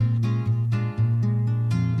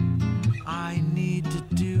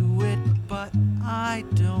I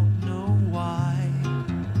don't know why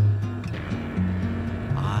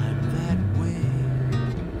I'm that way.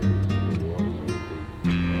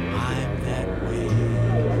 I'm that way.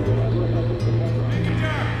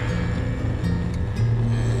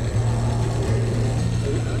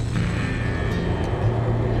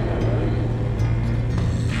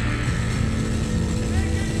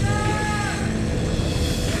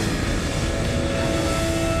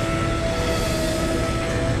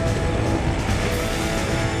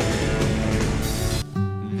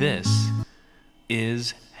 This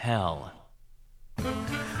is hell.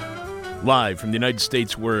 Live from the United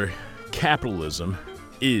States, where capitalism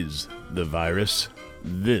is the virus,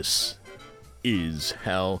 this is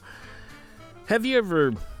hell. Have you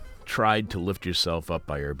ever tried to lift yourself up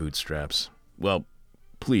by your bootstraps? Well,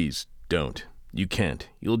 please don't. You can't.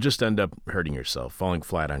 You'll just end up hurting yourself, falling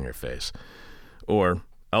flat on your face. Or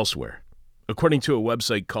elsewhere. According to a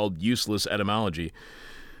website called Useless Etymology,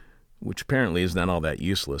 which apparently is not all that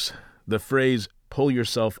useless, the phrase pull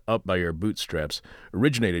yourself up by your bootstraps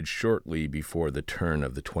originated shortly before the turn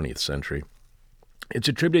of the 20th century. It's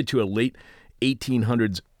attributed to a late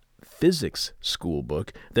 1800s physics school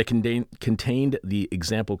book that contained the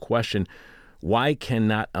example question, why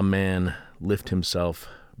cannot a man lift himself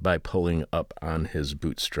by pulling up on his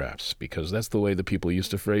bootstraps? Because that's the way the people used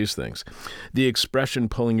to phrase things. The expression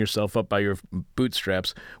pulling yourself up by your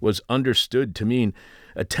bootstraps was understood to mean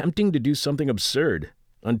attempting to do something absurd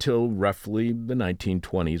until roughly the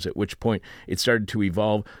 1920s, at which point it started to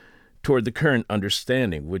evolve toward the current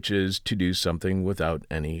understanding, which is to do something without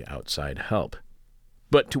any outside help.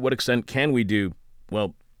 But to what extent can we do,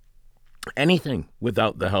 well, anything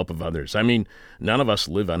without the help of others? I mean, none of us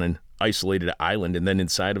live on an isolated island and then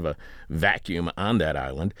inside of a vacuum on that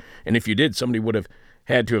island. And if you did, somebody would have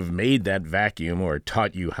had to have made that vacuum or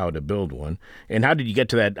taught you how to build one. And how did you get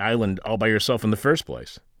to that island all by yourself in the first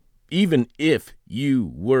place? Even if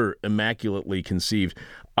you were immaculately conceived,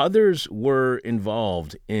 others were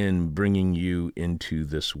involved in bringing you into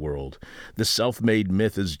this world. The self-made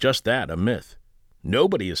myth is just that, a myth.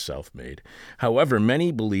 Nobody is self-made. However,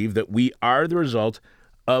 many believe that we are the result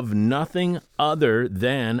of nothing other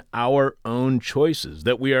than our own choices,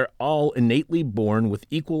 that we are all innately born with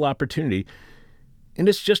equal opportunity, and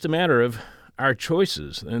it's just a matter of our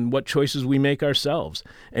choices and what choices we make ourselves,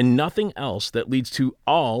 and nothing else that leads to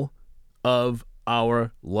all of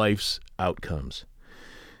our life's outcomes.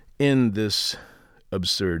 In this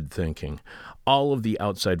absurd thinking, all of the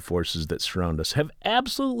outside forces that surround us have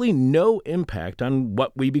absolutely no impact on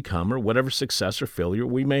what we become or whatever success or failure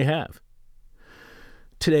we may have.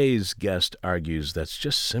 Today's guest argues that's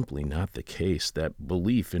just simply not the case. That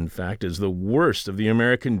belief, in fact, is the worst of the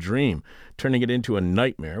American dream, turning it into a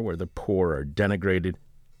nightmare where the poor are denigrated,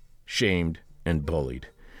 shamed, and bullied.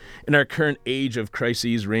 In our current age of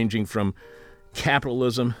crises ranging from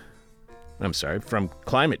from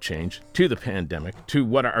climate change to the pandemic to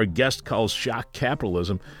what our guest calls shock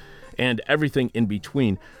capitalism and everything in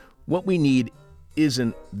between, what we need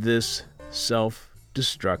isn't this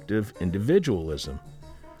self-destructive individualism,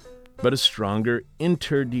 but a stronger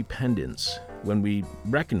interdependence when we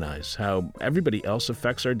recognize how everybody else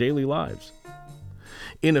affects our daily lives.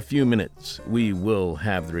 In a few minutes, we will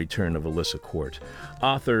have the return of Alissa Quart,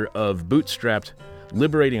 author of Bootstrapped,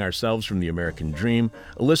 Liberating Ourselves from the American Dream.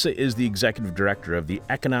 Alissa is the executive director of the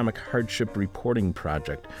Economic Hardship Reporting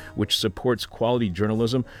Project, which supports quality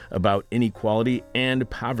journalism about inequality and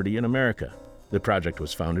poverty in America. The project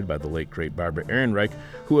was founded by the late, great Barbara Ehrenreich,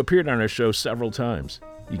 who appeared on our show several times.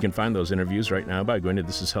 You can find those interviews right now by going to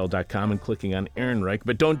thisishell.com and clicking on Ehrenreich,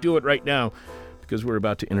 but don't do it right now because we're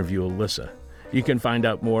about to interview Alissa. You can find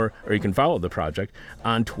out more, or you can follow the project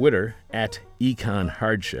on Twitter at Econ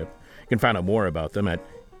Hardship. You can find out more about them at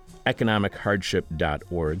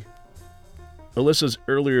economichardship.org. Alissa's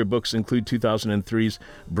earlier books include 2003's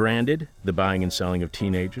Branded, The Buying and Selling of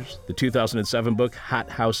Teenagers, the 2007 book Hot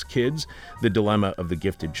House Kids, The Dilemma of the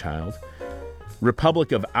Gifted Child,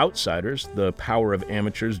 Republic of Outsiders, The Power of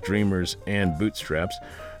Amateurs, Dreamers, and Bootstraps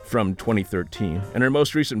from 2013, and her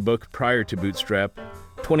most recent book prior to Bootstrap,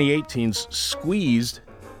 2018's Squeezed,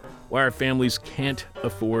 Why Our Families Can't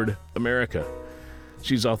Afford America.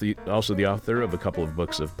 She's also the author of a couple of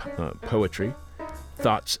books of poetry,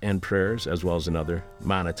 Thoughts and Prayers, as well as another,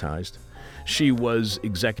 Monetized. She was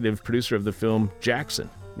executive producer of the film Jackson,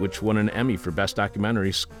 which won an Emmy for Best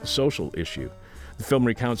Documentary Social Issue. The film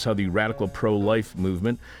recounts how the radical pro-life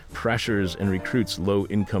movement pressures and recruits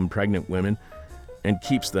low-income pregnant women and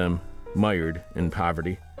keeps them mired in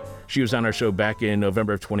poverty. She was on our show back in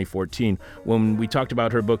November of 2014 when we talked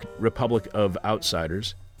about her book, Republic of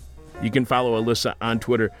Outsiders. You can follow Alissa on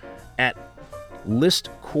Twitter at List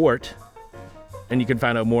Quart. And you can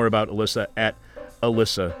find out more about Alissa at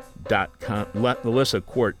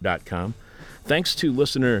AlissaQuart.com. Thanks to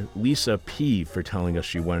listener Lisa P. for telling us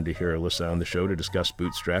she wanted to hear Alissa on the show to discuss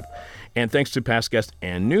Bootstrapped. And thanks to past guest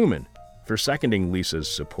Ann Newman for seconding Lisa's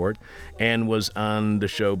support. Ann was on the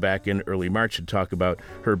show back in early March to talk about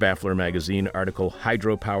her Baffler magazine article,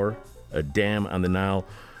 Hydropower, a Dam on the Nile,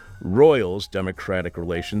 Royals Democratic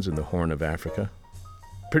Relations in the Horn of Africa.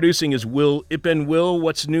 Producing is Will Ippen. Will,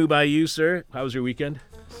 what's new by you, sir? How was your weekend?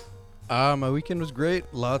 My weekend was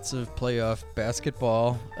great. Lots of playoff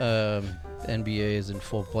basketball. NBA is in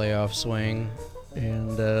full playoff swing,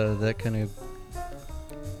 and that kind of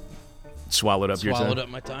swallowed up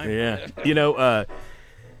my time. Yeah.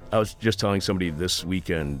 I was just telling somebody this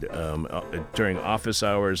weekend during office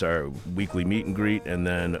hours, our weekly meet and greet, and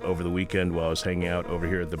then over the weekend while I was hanging out over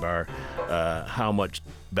here at the bar, how much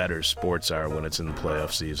better sports are when it's in the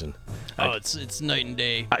playoff season. It's night and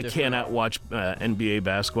day. I cannot watch NBA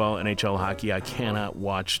basketball, NHL hockey. I cannot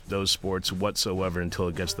watch those sports whatsoever until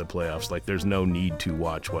it gets to the playoffs. Like, there's no need to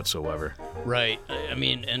watch whatsoever. Right. I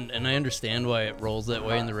mean, and I understand why it rolls that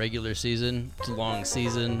way in the regular season. It's a long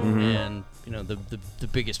season, and the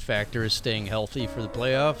biggest factor is staying healthy for the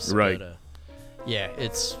playoffs. Right. But,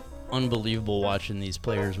 it's unbelievable watching these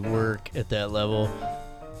players work at that level.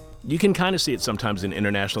 You can kind of see it sometimes in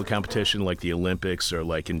international competition, like the Olympics or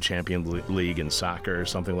like in Champions League in soccer or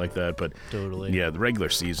something like that. But totally, yeah, the regular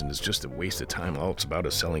season is just a waste of time. All it's about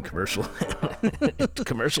is selling commercial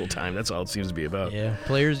time. That's all it seems to be about. Yeah,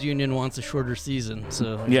 Players Union wants a shorter season.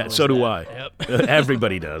 So yeah, so do I. Yep.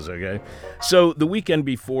 Everybody does, okay? So the weekend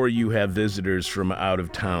before you have visitors from out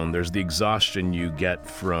of town, there's the exhaustion you get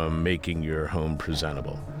from making your home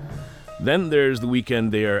presentable. Then there's the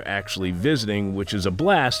weekend they are actually visiting, which is a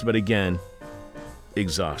blast, but again,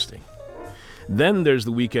 exhausting. Then there's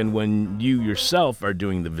the weekend when you yourself are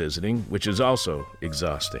doing the visiting, which is also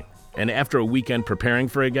exhausting. And after a weekend preparing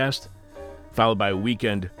for a guest, followed by a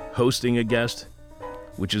weekend hosting a guest,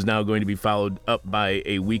 which is now going to be followed up by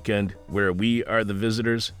a weekend where we are the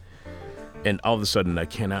visitors, and all of a sudden, I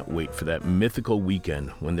cannot wait for that mythical weekend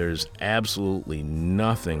when there's absolutely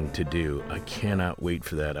nothing to do. I cannot wait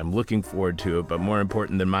for that. I'm looking forward to it, but more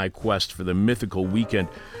important than my quest for the mythical weekend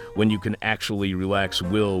when you can actually relax.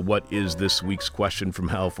 Will, what is this week's question from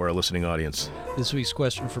hell for our listening audience? This week's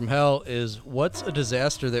question from hell is, what's a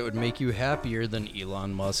disaster that would make you happier than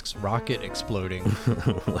Elon Musk's rocket exploding?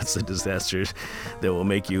 What's the disaster that will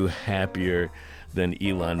make you happier than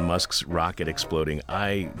Elon Musk's rocket exploding?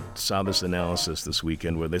 I saw this analysis this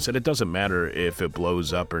weekend where they said it doesn't matter if it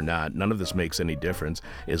blows up or not. None of this makes any difference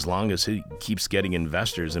as long as he keeps getting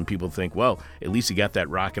investors and people think, well, at least he got that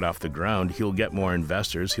rocket off the ground. He'll get more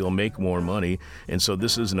investors. He'll make more money. And so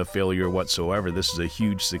this isn't a failure whatsoever. This is a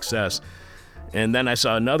huge success. And then I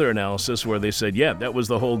saw another analysis where they said, yeah, that was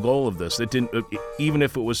the whole goal of this. It didn't, even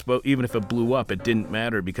if it blew up, it didn't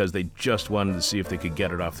matter because they just wanted to see if they could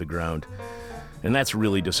get it off the ground. And that's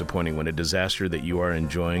really disappointing when a disaster that you are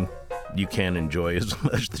enjoying, you can't enjoy as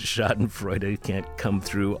much. The Schadenfreude can't come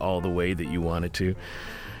through all the way that you want it to.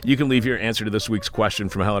 You can leave your answer to this week's question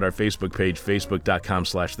from hell at our Facebook page,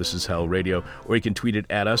 facebook.com/thisishellradio, or you can tweet it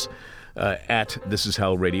at us, at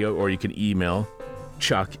thisishellradio, or you can email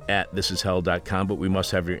chuck@thisishell.com, but we must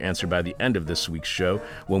have your answer by the end of this week's show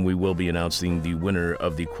when we will be announcing the winner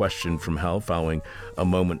of the question from hell following a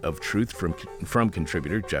moment of truth from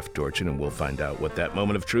contributor Jeff Dorchin, and we'll find out what that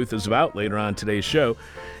moment of truth is about later on today's show.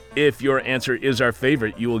 If your answer is our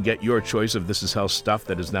favorite, you will get your choice of This Is Hell stuff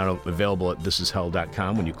that is now available at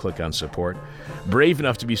thisishell.com when you click on support. Brave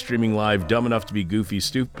enough to be streaming live, dumb enough to be goofy,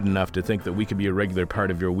 stupid enough to think that we could be a regular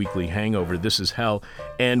part of your weekly hangover. This is Hell,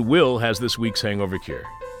 and Will has this week's hangover cure.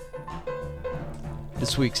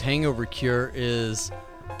 This week's hangover cure is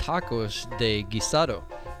tacos de guisado.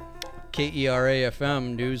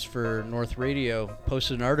 KERA-FM News for North Radio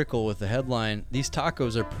posted an article with the headline, "These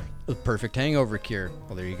tacos are the perfect hangover cure."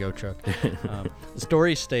 Well, there you go, Chuck. The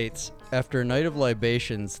story states, after a night of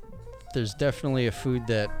libations, there's definitely a food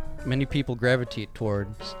that many people gravitate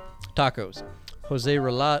towards, tacos. Jose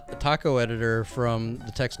Relat, a taco editor from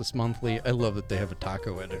the Texas Monthly, I love that they have a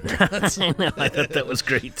taco editor. I thought that was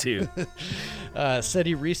great, too. Said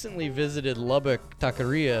he recently visited Lubbock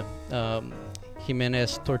Taqueria,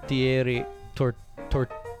 Jimenez Tortilleria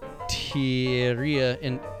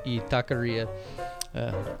y Taqueria.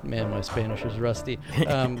 Man, my Spanish is rusty.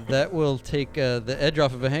 That will take the edge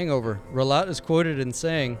off of a hangover. Relat is quoted in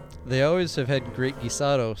saying, "They always have had great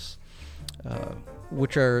guisados,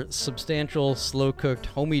 which are substantial, slow-cooked,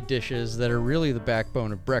 homey dishes that are really the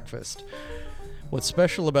backbone of breakfast. What's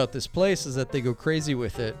special about this place is that they go crazy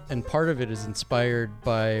with it, and part of it is inspired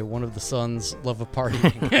by one of the sons' love of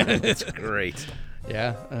partying. That's great.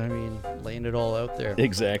 Yeah, I mean, laying it all out there.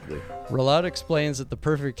 Exactly. Ralad explains that the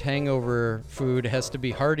perfect hangover food has to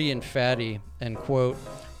be hearty and fatty, and, quote,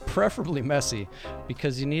 preferably messy,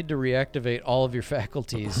 because you need to reactivate all of your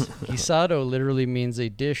faculties. Guisado literally means a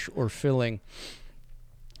dish or filling.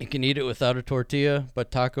 You can eat it without a tortilla,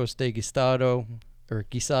 but tacos de guisado or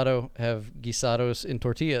guisado have guisados in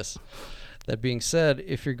tortillas. That being said,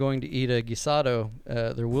 if you're going to eat a guisado,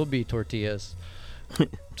 there will be tortillas.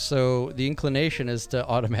 So the inclination is to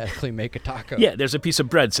automatically make a taco. Yeah, there's a piece of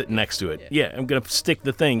bread sitting next to it. Yeah, I'm going to stick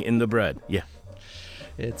the thing in the bread. Yeah.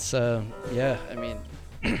 It's, I mean...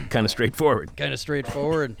 kind of straightforward.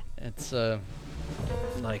 It's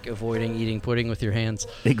like avoiding eating pudding with your hands.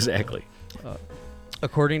 Exactly.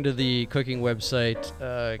 According to the cooking website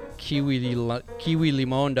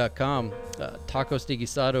kiwilimon.com, tacos de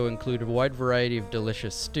guisado include a wide variety of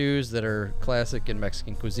delicious stews that are classic in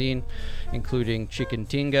Mexican cuisine, including chicken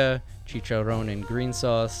tinga, chicharron and green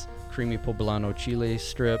sauce, creamy poblano chile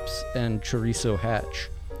strips, and chorizo hatch.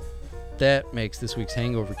 That makes this week's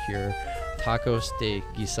hangover cure tacos de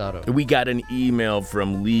guisado. We got an email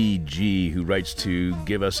from Lee G, who writes to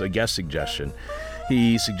give us a guest suggestion.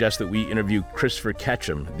 He suggests that we interview Christopher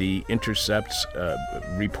Ketchum, the Intercept's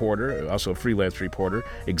reporter, also a freelance reporter,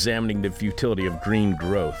 examining the futility of green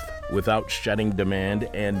growth without shedding demand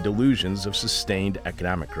and delusions of sustained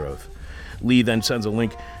economic growth. Lee then sends a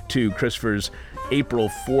link to Christopher's April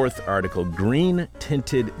 4th article, Green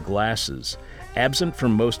Tinted Glasses. Absent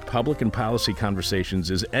from most public and policy conversations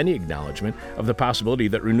is any acknowledgement of the possibility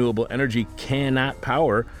that renewable energy cannot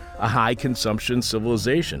power a high-consumption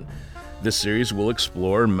civilization. This series will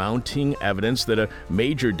explore mounting evidence that a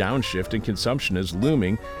major downshift in consumption is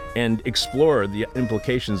looming and explore the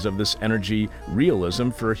implications of this energy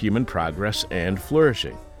realism for human progress and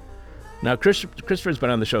flourishing. Now, Christopher's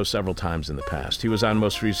been on the show several times in the past. He was on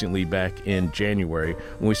most recently back in January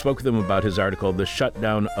when we spoke with him about his article, The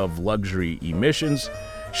Shutdown of Luxury Emissions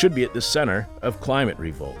Should Be at the Center of Climate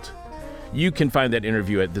Revolt. You can find that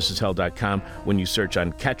interview at thisishell.com when you search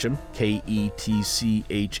on Ketchum, Ketcham,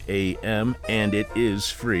 and it is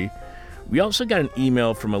free. We also got an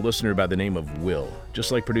email from a listener by the name of Will,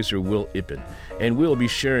 just like producer Will Ippen, and we'll be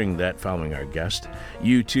sharing that following our guest.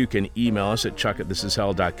 You too can email us at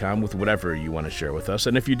chuck@thisishell.com with whatever you want to share with us,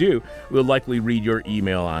 and if you do, we'll likely read your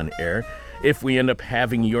email on air. If we end up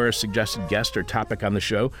having your suggested guest or topic on the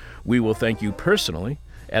show, we will thank you personally,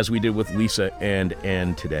 as we did with Lisa and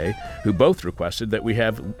Ann today, who both requested that we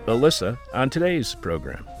have Alissa on today's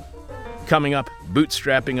program. Coming up,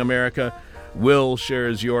 Bootstrapping America. Will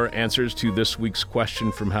shares your answers to this week's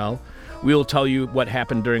question from hell. We'll tell you what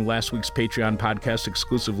happened during last week's Patreon podcast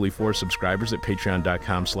exclusively for subscribers at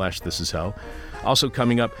patreon.com/thisishell. Also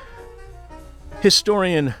coming up,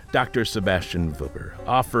 historian Dr. Sebastian Wilber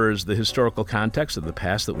offers the historical context of the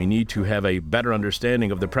past that we need to have a better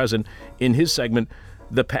understanding of the present in his segment,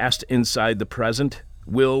 The Past Inside the Present.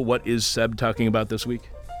 Will, what is Seb talking about this week?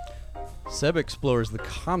 Seb explores the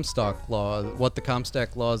Comstock Law, what the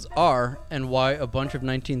Comstock laws are, and why a bunch of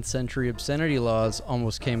 19th century obscenity laws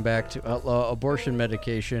almost came back to outlaw abortion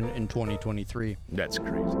medication in 2023. That's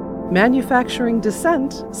crazy. Manufacturing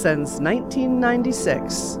dissent since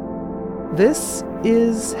 1996. This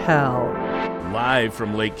is hell. Live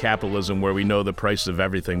from late capitalism, where we know the price of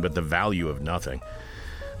everything but the value of nothing.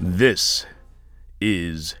 This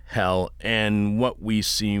is hell, and what we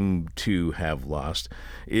seem to have lost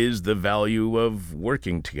is the value of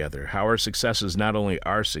working together. How our success is not only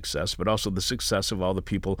our success, but also the success of all the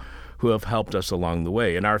people who have helped us along the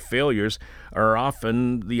way. And our failures are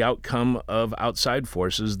often the outcome of outside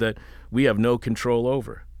forces that we have no control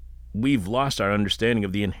over. We've lost our understanding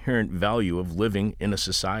of the inherent value of living in a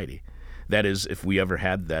society. That is, if we ever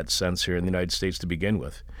had that sense here in the United States to begin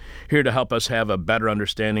with. Here to help us have a better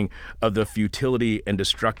understanding of the futility and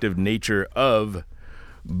destructive nature of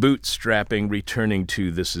bootstrapping, returning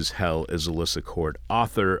to This Is Hell, is Alissa Quart,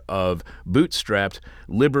 author of Bootstrapped,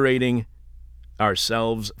 Liberating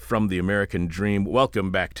Ourselves from the American Dream.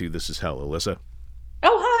 Welcome back to This Is Hell, Alissa.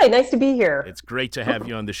 Oh, hi. Nice to be here. It's great to have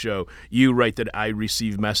you on the show. You write that I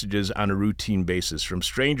receive messages on a routine basis from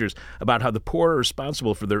strangers about how the poor are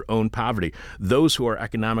responsible for their own poverty. Those who are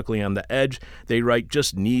economically on the edge, they write,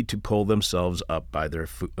 just need to pull themselves up by their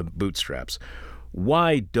bootstraps.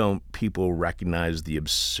 Why don't people recognize the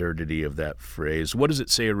absurdity of that phrase? What does it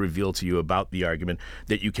say or reveal to you about the argument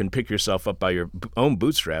that you can pick yourself up by your own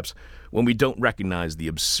bootstraps when we don't recognize the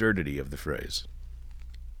absurdity of the phrase?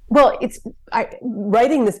 Well,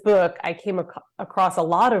 writing this book, I came across a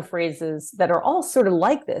lot of phrases that are all sort of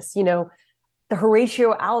like this, the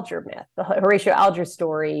Horatio Alger myth, the Horatio Alger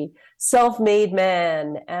story, self-made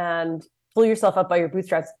man, and pull yourself up by your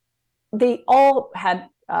bootstraps. They all had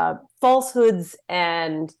falsehoods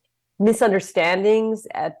and misunderstandings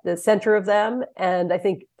at the center of them. And I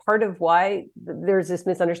think part of why there's this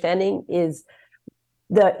misunderstanding is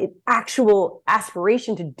the actual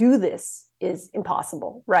aspiration to do this is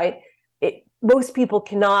impossible, right? Most people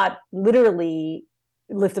cannot literally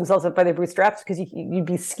lift themselves up by their bootstraps because you'd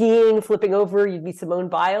be skiing, flipping over, you'd be Simone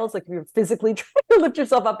Biles. Like if you're physically trying to lift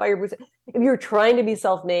yourself up by your bootstraps, if you're trying to be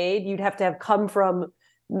self-made, you'd have to have come from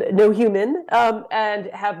no human and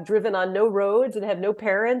have driven on no roads and have no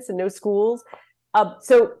parents and no schools.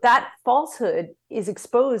 So that falsehood is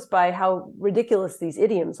exposed by how ridiculous these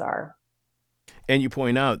idioms are. And you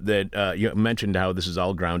point out that you mentioned how this is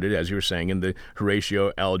all grounded, as you were saying, in the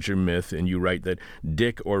Horatio Alger myth, and you write that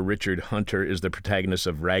Dick or Richard Hunter is the protagonist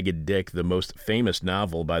of Ragged Dick, the most famous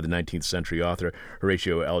novel by the 19th century author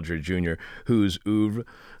Horatio Alger Jr., whose oeuvre,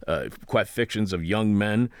 quite fictions of young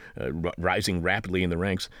men rising rapidly in the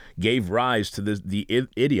ranks, gave rise to the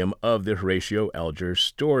idiom of the Horatio Alger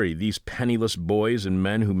story. These penniless boys and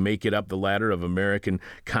men who make it up the ladder of American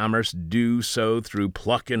commerce do so through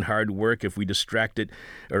pluck and hard work. If we distract it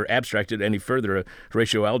or abstract it any further, a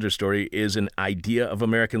Horatio Alger story is an idea of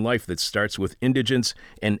American life that starts with indigence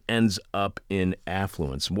and ends up in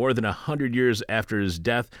affluence. More than 100 years after his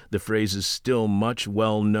death, the phrase is still much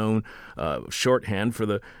well-known shorthand for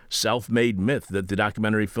the self-made myth that the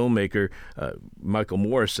documentary filmmaker Michael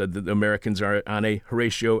Moore said that Americans are on a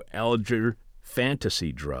Horatio Alger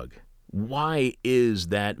fantasy drug. Why is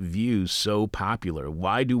that view so popular?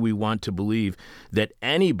 Why do we want to believe that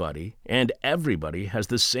anybody and everybody has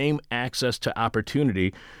the same access to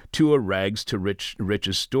opportunity to a rags to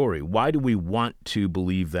riches story? Why do we want to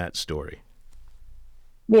believe that story?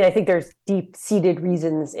 I think there's deep-seated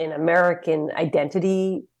reasons in American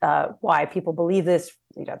identity why people believe this.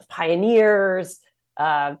 The pioneers,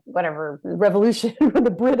 whatever, the revolution,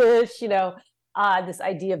 the British, this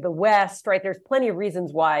idea of the West, right? There's plenty of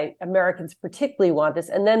reasons why Americans particularly want this.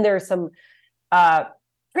 And then there's some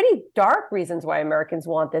pretty dark reasons why Americans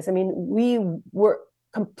want this. I mean, we were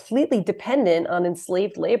completely dependent on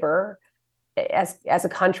enslaved labor as a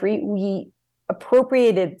country. We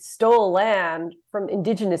stole land from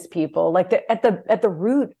indigenous people. Like at the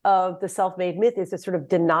root of the self-made myth is a sort of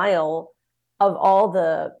denial of all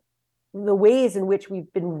the ways in which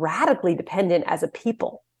we've been radically dependent as a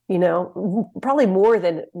people. Probably more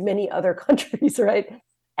than many other countries, right?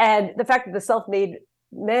 And the fact that the self-made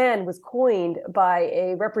man was coined by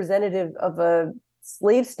a representative of a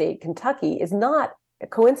slave state, Kentucky, is not a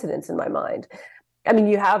coincidence in my mind. I mean,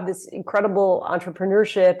 you have this incredible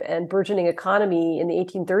entrepreneurship and burgeoning economy in the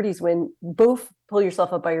 1830s when both pull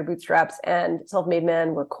yourself up by your bootstraps and self-made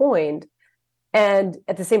man were coined. And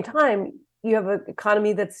at the same time, you have an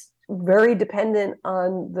economy that's very dependent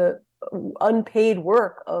on the unpaid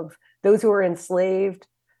work of those who are enslaved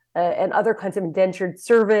and other kinds of indentured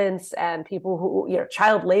servants and people who,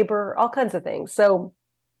 child labor, all kinds of things. So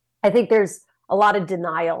I think there's a lot of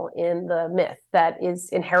denial in the myth that is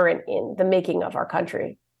inherent in the making of our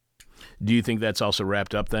country. Do you think that's also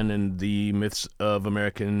wrapped up then in the myths of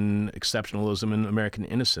American exceptionalism and American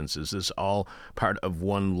innocence? Is this all part of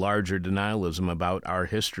one larger denialism about our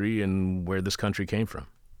history and where this country came from?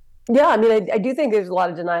 Yeah, I mean, I do think there's a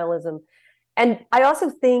lot of denialism. And I also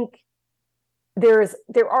think there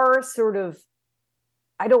are sort of,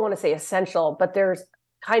 I don't want to say essential, but there's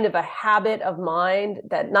kind of a habit of mind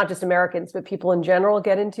that not just Americans, but people in general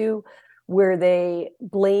get into, where they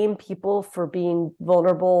blame people for being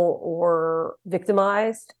vulnerable or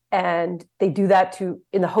victimized. And they do that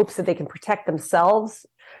in the hopes that they can protect themselves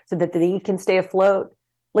so that they can stay afloat.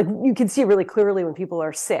 Like you can see really clearly when people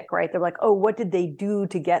are sick, right? They're like, oh, what did they do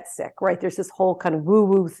to get sick, right? There's this whole kind of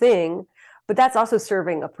woo-woo thing, but that's also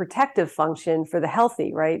serving a protective function for the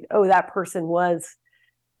healthy, right? Oh, that person was,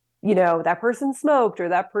 that person smoked, or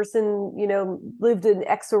that person, lived an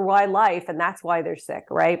X or Y life, and that's why they're sick,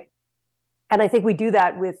 right? And I think we do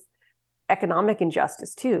that with economic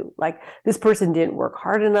injustice too. Like this person didn't work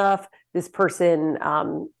hard enough. This person,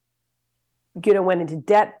 went into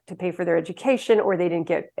debt to pay for their education, or they didn't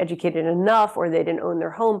get educated enough, or they didn't own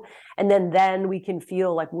their home. And then we can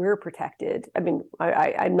feel like we're protected. I mean,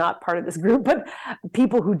 I'm not part of this group, but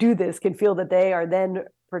people who do this can feel that they are then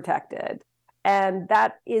protected. And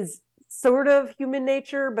that is sort of human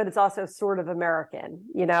nature, but it's also sort of American,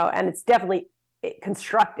 and it's definitely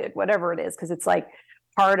constructed, whatever it is, because it's like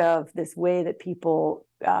part of this way that people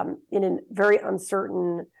in a very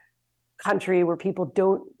uncertain country where people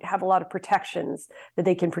don't have a lot of protections that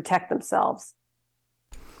they can protect themselves.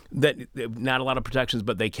 That not a lot of protections,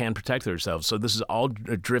 but they can protect themselves. So this is all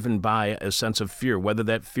driven by a sense of fear, whether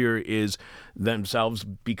that fear is themselves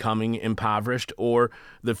becoming impoverished or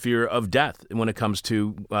the fear of death when it comes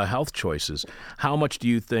to health choices. How much do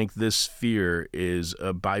you think this fear is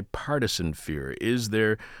a bipartisan fear? Is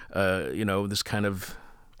there, this kind of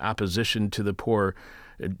opposition to the poor?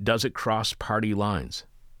 Does it cross party lines?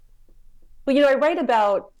 Well, I write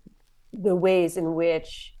about the ways in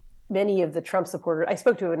which many of the Trump supporters, I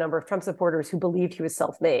spoke to a number of Trump supporters who believed he was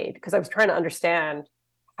self-made, because I was trying to understand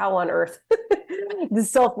how on earth the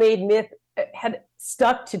self-made myth had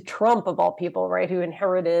stuck to Trump, of all people, right, who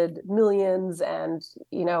inherited millions and,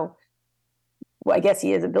 I guess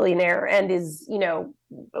he is a billionaire and is, a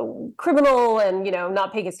criminal and,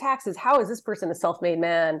 not paying his taxes. How is this person a self-made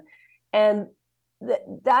man? And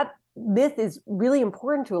that myth is really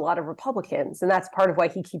important to a lot of Republicans. And that's part of why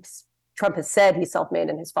Trump has said he's self-made,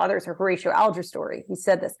 and his father is a Horatio Alger story. He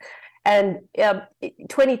said this. And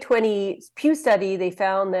 2020 Pew study, they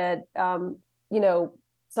found that,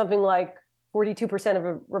 something like 42%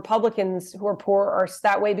 of Republicans who are poor are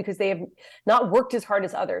that way because they have not worked as hard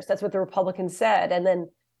as others. That's what the Republicans said. And then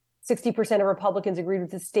 60% of Republicans agreed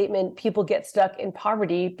with the statement, people get stuck in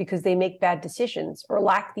poverty because they make bad decisions or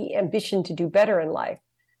lack the ambition to do better in life.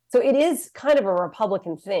 So it is kind of a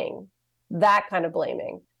Republican thing, that kind of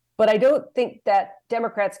blaming. But I don't think that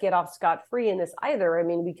Democrats get off scot-free in this either. I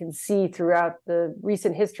mean, we can see throughout the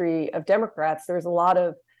recent history of Democrats, there's a lot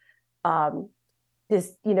of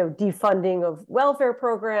this, defunding of welfare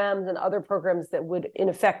programs and other programs that would, in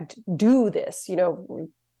effect, do this.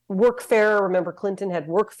 Workfare. Remember, Clinton had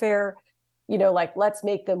workfare. Let's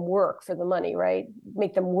make them work for the money, right?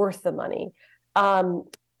 Make them worth the money,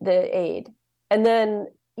 the aid. And then,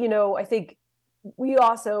 I think we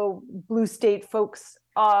also, blue state folks,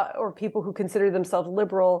 or people who consider themselves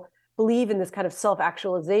liberal, believe in this kind of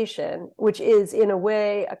self-actualization, which is in a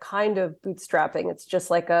way a kind of bootstrapping. It's just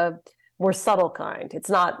like a more subtle kind. It's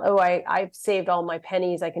not, I've saved all my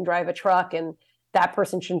pennies, I can drive a truck, and that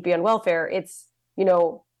person shouldn't be on welfare. It's,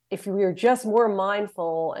 if we were just more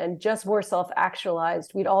mindful and just more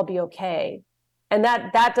self-actualized, we'd all be okay. And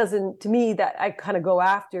that doesn't, to me, that I kind of go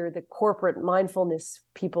after the corporate mindfulness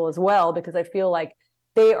people as well, because I feel like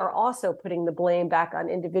they are also putting the blame back on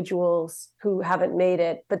individuals who haven't made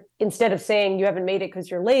it. But instead of saying you haven't made it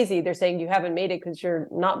because you're lazy, they're saying you haven't made it because you're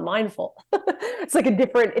not mindful. It's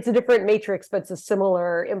a different matrix, but it's a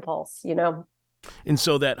similar impulse, And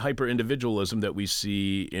so that hyper-individualism that we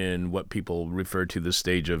see in what people refer to the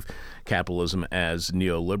stage of capitalism as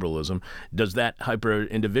neoliberalism, does that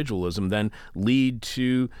hyper-individualism then lead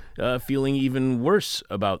to feeling even worse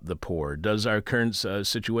about the poor? Does our current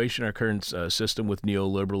situation, our current system with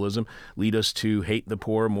neoliberalism lead us to hate the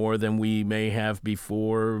poor more than we may have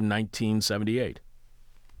before 1978?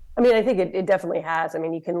 I mean, I think it definitely has. I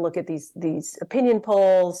mean, you can look at these opinion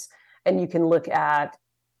polls, and you can look at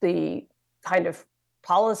the kind of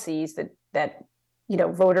policies that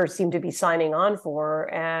voters seem to be signing on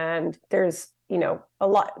for, and there's a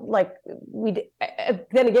lot, like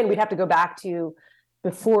then again we'd have to go back to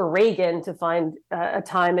before Reagan to find a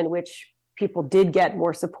time in which people did get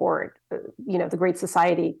more support, the Great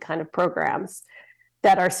Society kind of programs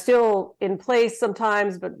that are still in place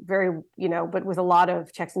sometimes, but but with a lot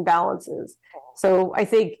of checks and balances. So I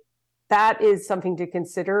think that is something to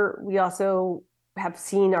consider. We also have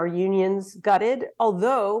seen our unions gutted,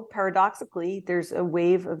 although paradoxically, there's a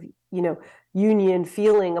wave of, union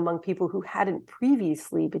feeling among people who hadn't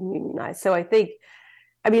previously been unionized. So I think,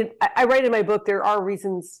 I write in my book, there are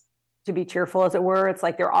reasons to be cheerful, as it were. It's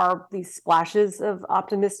like there are these splashes of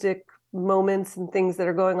optimistic moments and things that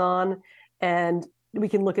are going on. And we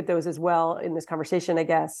can look at those as well in this conversation, I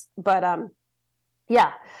guess. But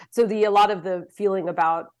so a lot of the feeling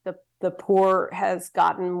about the poor has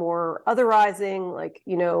gotten more otherizing,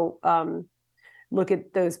 look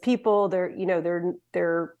at those people,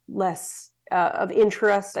 they're less of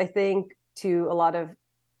interest, I think, to a lot of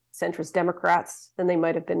centrist Democrats than they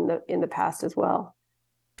might have been in the past as well.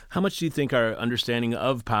 How much do you think our understanding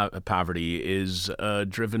of poverty is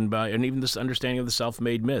driven by, and even this understanding of the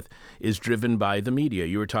self-made myth is driven by the media?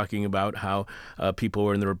 You were talking about how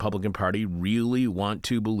people in the Republican Party really want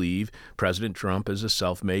to believe President Trump is a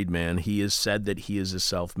self-made man. He has said that he is a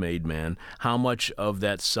self-made man. How much of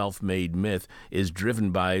that self-made myth is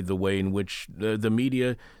driven by the way in which the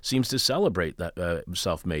media seems to celebrate that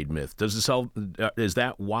self-made myth? Is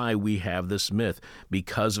that why we have this myth?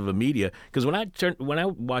 Because of a media? Because when I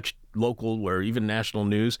watch watch local or even national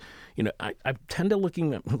news, I tend to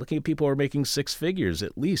looking at people who are making six figures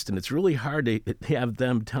at least, and it's really hard to have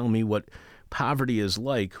them tell me what poverty is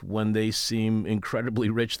like when they seem incredibly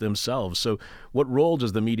rich themselves. So what role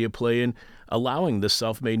does the media play in allowing this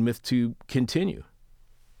self-made myth to continue?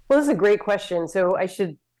 Well, this is a great question. So I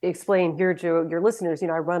should explain here to your listeners, I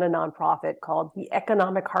run a nonprofit called the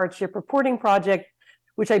Economic Hardship Reporting Project,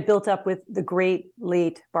 which I built up with the great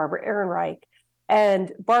late Barbara Ehrenreich.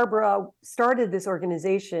 And Barbara started this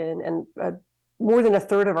organization, and more than a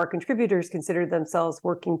third of our contributors considered themselves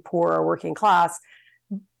working poor or working class,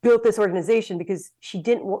 built this organization because she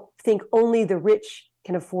didn't think only the rich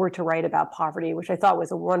can afford to write about poverty, which I thought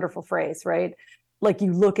was a wonderful phrase, right? Like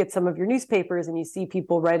you look at some of your newspapers and you see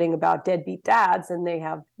people writing about deadbeat dads, and they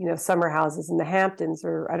have, summer houses in the Hamptons,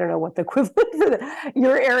 or I don't know what the equivalent for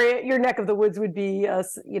your area, your neck of the woods would be,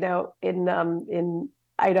 in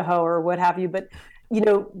Idaho or what have you. But,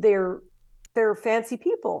 they're fancy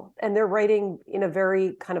people, and they're writing in a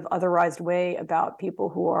very kind of otherized way about people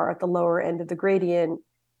who are at the lower end of the gradient.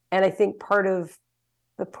 And I think part of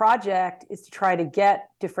the project is to try to get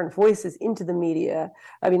different voices into the media.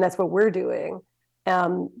 I mean, that's what we're doing.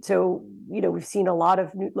 So, we've seen a lot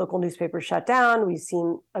of local newspapers shut down. We've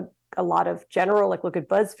seen a lot of general, like look at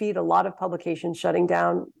BuzzFeed, a lot of publications shutting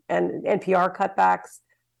down and NPR cutbacks.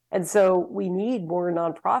 And so we need more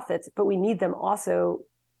nonprofits, but we need them also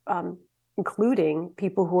including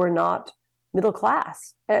people who are not middle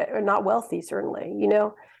class, or not wealthy, certainly,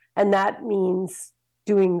 and that means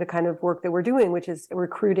doing the kind of work that we're doing, which is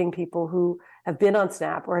recruiting people who have been on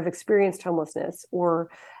SNAP or have experienced homelessness or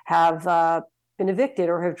have been evicted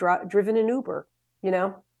or have driven an Uber,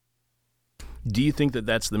 Do you think that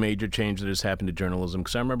that's the major change that has happened to journalism?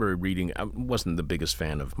 Because I remember reading, I wasn't the biggest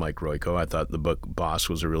fan of Mike Royko. I thought the book Boss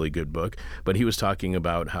was a really good book, but he was talking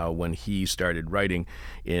about how when he started writing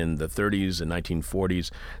in the 30s and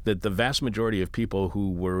 1940s, that the vast majority of people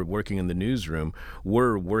who were working in the newsroom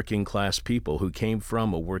were working class people who came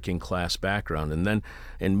from a working class background.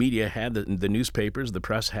 And media had the newspapers, the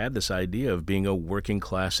press had this idea of being a working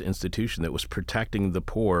class institution that was protecting the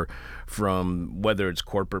poor from whether it's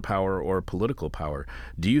corporate power or political power.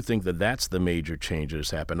 Do you think that that's the major change that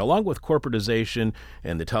has happened? Along with corporatization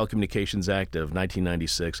and the Telecommunications Act of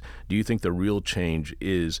 1996, do you think the real change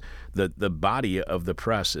is that the body of the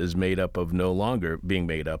press is no longer being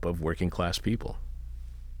made up of working class people?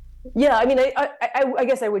 Yeah, I mean, I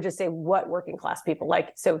guess I would just say what working class people,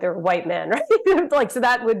 like, so they're white men, right? Like, so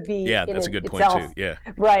that would be that's a good point itself, too. Yeah,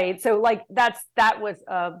 right. So like that was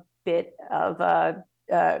a bit of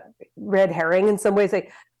a red herring in some ways.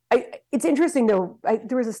 Like, it's interesting though.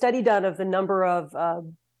 There was a study done of the number of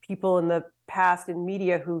people in the past in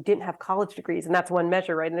media who didn't have college degrees, and that's one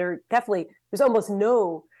measure, right? And there's almost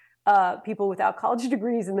no people without college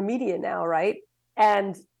degrees in the media now, right?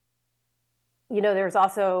 And there's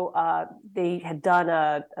also they had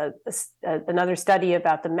done another study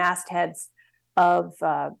about the mastheads of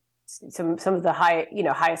some of the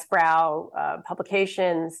highest brow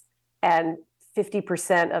publications, and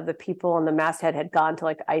 50% of the people on the masthead had gone to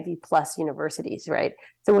like Ivy Plus universities, right?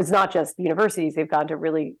 So it's not just universities; they've gone to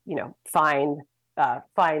really fine,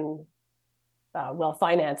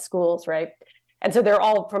 well-financed schools, right? And so they're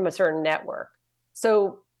all from a certain network.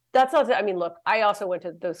 So that's also, I mean, look, I also went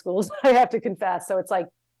to those schools, I have to confess. So it's like,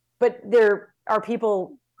 but there are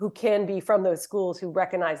people who can be from those schools who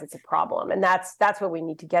recognize it's a problem. And that's what we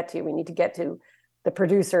need to get to. We need to get to the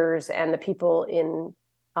producers and the people in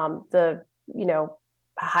the,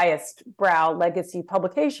 highest brow legacy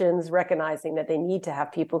publications, recognizing that they need to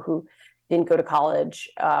have people who didn't go to college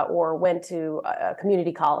or went to a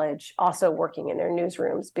community college also working in their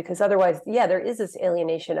newsrooms, because otherwise, there is this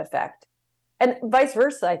alienation effect. And vice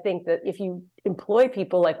versa. I think that if you employ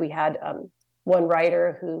people, like we had one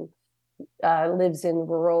writer who lives in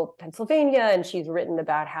rural Pennsylvania, and she's written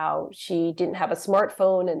about how she didn't have a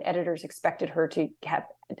smartphone and editors expected her to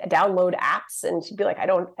download apps, and she'd be like,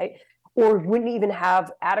 or wouldn't even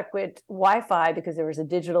have adequate Wi-Fi because there was a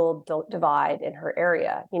digital divide in her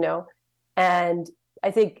area, And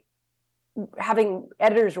I think having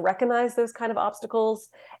editors recognize those kind of obstacles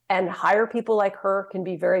and hire people like her can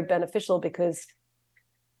be very beneficial, because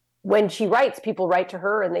when she writes, people write to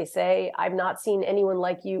her and they say, I've not seen anyone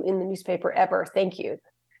like you in the newspaper ever. Thank you.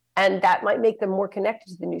 And that might make them more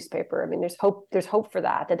connected to the newspaper. I mean, there's hope for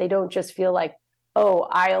that they don't just feel like, oh,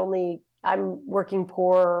 I'm working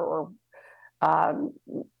poor or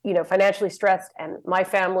financially stressed, and my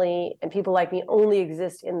family and people like me only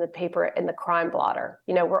exist in the paper and the crime blotter.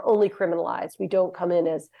 We're only criminalized. We don't come in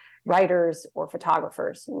as writers or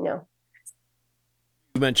photographers.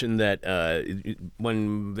 You mentioned that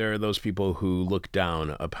when there are those people who look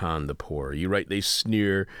down upon the poor, you write they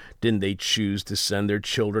sneer. Didn't they choose to send their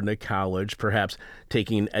children to college, perhaps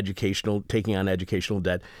taking on educational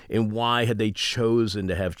debt? And why had they chosen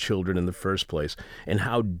to have children in the first place? And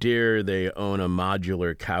how dare they own a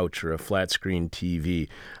modular couch or a flat screen TV?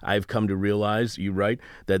 I've come to realize, you write,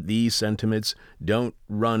 that these sentiments don't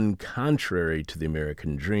run contrary to the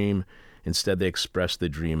American dream. Instead, they express the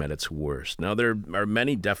dream at its worst. Now, there are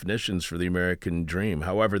many definitions for the American dream.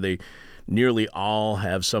 However, they nearly all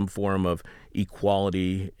have some form of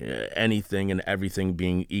equality, anything and everything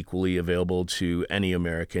being equally available to any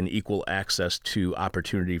American, equal access to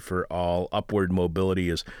opportunity for all, upward mobility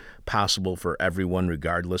is possible for everyone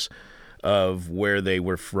regardless of where they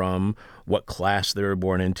were from, what class they were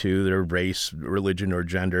born into, their race, religion, or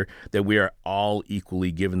gender, that we are all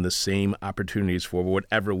equally given the same opportunities for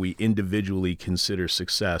whatever we individually consider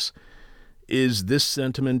success. Is this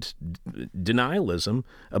sentiment denialism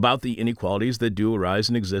about the inequalities that do arise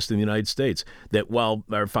and exist in the United States? That while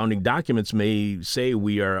our founding documents may say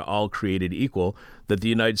we are all created equal, that the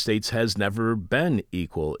United States has never been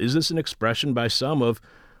equal? Is this an expression by some of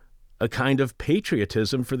a kind of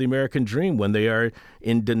patriotism for the American dream when they are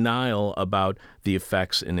in denial about the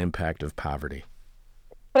effects and impact of poverty?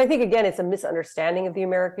 But I think, again, it's a misunderstanding of the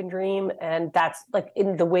American dream. And that's like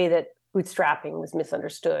in the way that bootstrapping was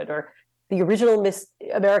misunderstood, or the original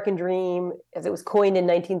American dream, as it was coined in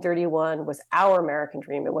 1931, was our American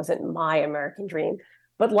dream. It wasn't my American dream.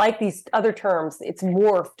 But like these other terms, it's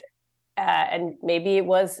morphed. And maybe it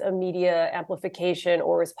was a media amplification,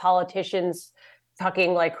 or as politicians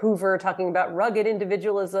talking like Hoover, talking about rugged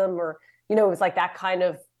individualism, or, it was like that kind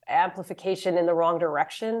of amplification in the wrong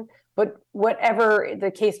direction. But whatever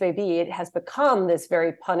the case may be, it has become this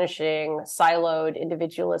very punishing, siloed,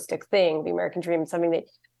 individualistic thing. The American dream is something that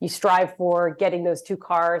you strive for, getting those 2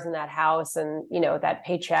 cars and that house and, that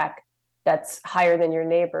paycheck that's higher than your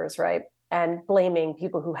neighbor's, right? And blaming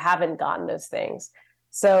people who haven't gotten those things.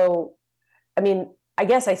 So, I mean, I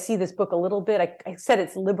guess I see this book a little bit, I said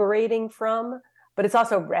it's liberating from, but it's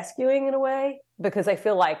also rescuing in a way, because I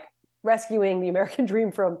feel like rescuing the American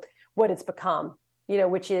dream from what it's become,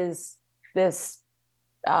 which is this,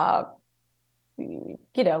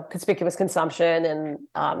 conspicuous consumption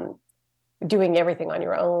and doing everything on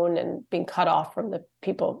your own and being cut off from the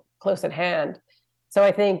people close at hand. So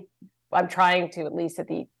I think I'm trying to, at least at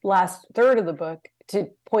the last third of the book, to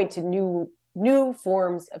point to new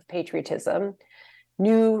forms of patriotism,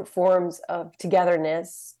 new forms of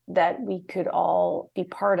togetherness that we could all be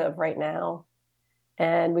part of right now,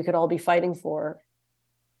 and we could all be fighting for.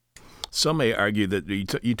 Some may argue that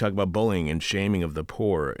you talk about bullying and shaming of the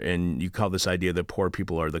poor, and you call this idea that poor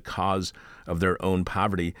people are the cause of their own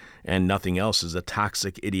poverty and nothing else is a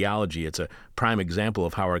toxic ideology. It's a prime example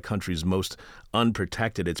of how our country's most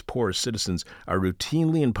unprotected, its poorest citizens, are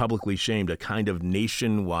routinely and publicly shamed, a kind of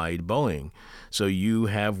nationwide bullying. So you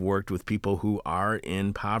have worked with people who are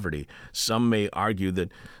in poverty. Some may argue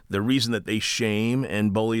that the reason that they shame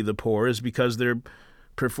and bully the poor is because they're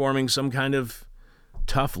performing some kind of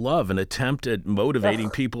tough love, an attempt at motivating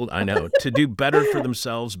people, I know, to do better for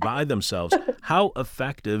themselves by themselves. How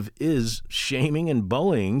effective is shaming and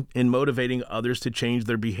bullying in motivating others to change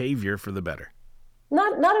their behavior for the better?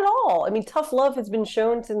 Not at all. I mean, tough love has been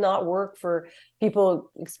shown to not work for people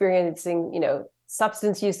experiencing,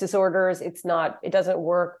 substance use disorders. It doesn't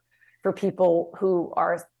work for people who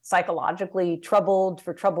are psychologically troubled,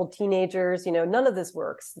 for troubled teenagers. None of this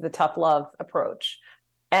works, the tough love approach.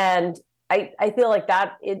 And I feel like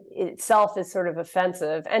that it itself is sort of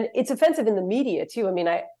offensive, and it's offensive in the media too. I mean,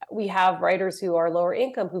 we have writers who are lower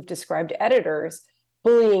income who've described editors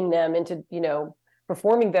bullying them into,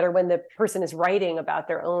 performing better when the person is writing about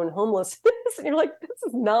their own homelessness. And you're like, this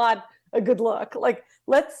is not a good look. Like,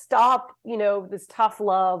 let's stop, this tough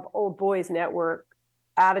love, old boys network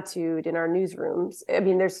attitude in our newsrooms. I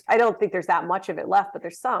mean, I don't think there's that much of it left, but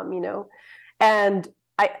there's some, and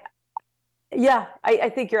I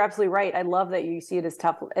think you're absolutely right. I love that you see it as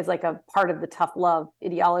like a part of the tough love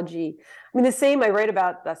ideology. I mean, the same I write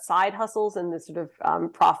about the side hustles and the sort of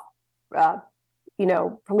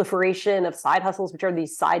proliferation of side hustles, which are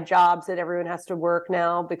these side jobs that everyone has to work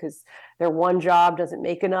now because their one job doesn't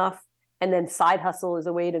make enough. And then side hustle is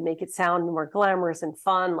a way to make it sound more glamorous and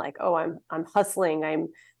fun. Like, oh, I'm hustling. I'm,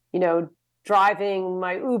 driving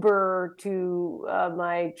my Uber to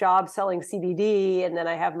my job selling CBD, and then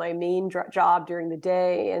I have my main job during the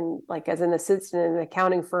day, and like as an assistant in an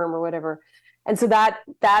accounting firm or whatever. And so that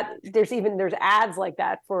there's ads like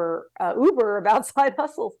that for Uber about side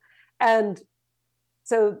hustles, and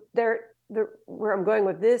so where I'm going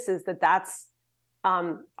with this is that's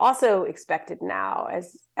also expected now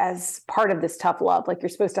as part of this tough love. Like, you're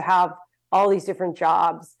supposed to have all these different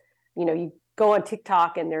jobs. You go on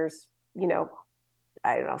TikTok and there's, I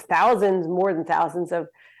don't know, thousands, more than thousands of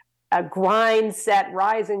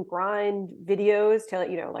rise and grind videos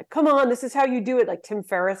telling, like, come on, this is how you do it. Like Tim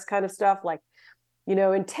Ferriss kind of stuff. Like,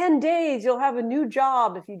 in 10 days, you'll have a new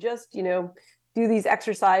job if you just, do these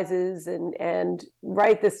exercises and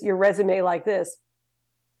write your resume like this.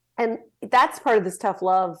 And that's part of this tough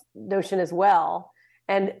love notion as well.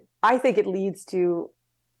 And I think it leads to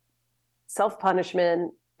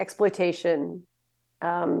self-punishment, exploitation,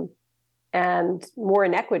 and more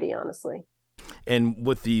inequity, honestly. And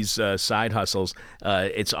with these side hustles,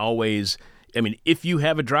 it's always, if you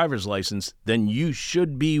have a driver's license, then you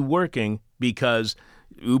should be working, because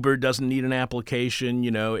Uber doesn't need an application,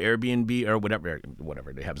 Airbnb or whatever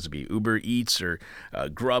it happens to be, Uber Eats or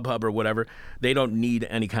Grubhub or whatever. They don't need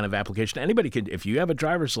any kind of application. Anybody can, if you have a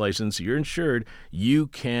driver's license, you're insured, you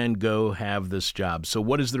can go have this job. So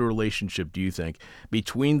what is the relationship, do you think,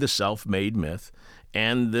 between the self-made myth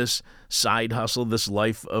and this side hustle, this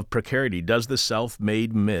life of precarity? Does the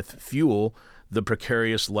self-made myth fuel the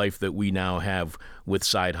precarious life that we now have with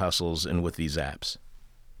side hustles and with these apps?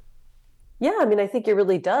 Yeah, I think it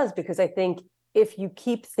really does, because I think if you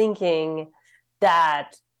keep thinking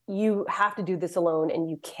that you have to do this alone and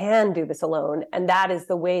you can do this alone, and that is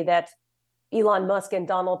the way that Elon Musk and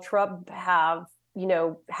Donald Trump have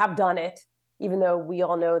done it, even though we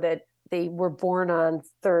all know that they were born on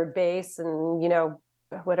third base and,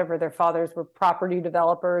 whatever, their fathers were property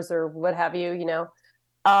developers or what have you,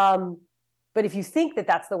 But if you think that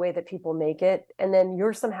that's the way that people make it, and then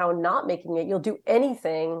you're somehow not making it, you'll do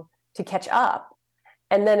anything to catch up.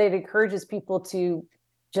 And then it encourages people to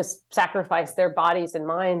just sacrifice their bodies and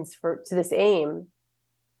minds to this aim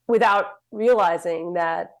without realizing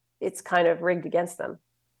that it's kind of rigged against them.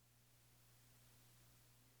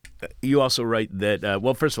 You also write that,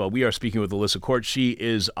 first of all, we are speaking with Alissa Quart. She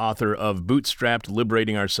is author of Bootstrapped,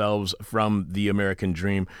 Liberating Ourselves from the American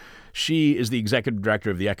Dream. She is the executive director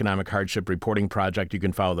of the Economic Hardship Reporting Project. You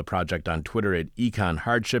can follow the project on Twitter at Econ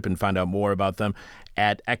Hardship and find out more about them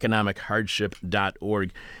at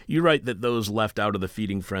economichardship.org. You write that those left out of the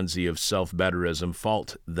feeding frenzy of self-betterism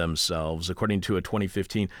fault themselves. According to a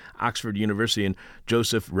 2015 Oxford University and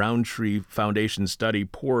Joseph Rowntree Foundation study,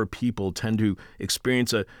 poorer people tend to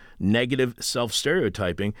experience a negative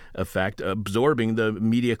self-stereotyping effect, absorbing the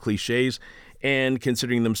media cliches and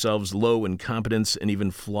considering themselves low in competence and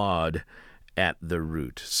even flawed at the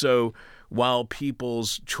root. So while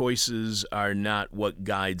people's choices are not what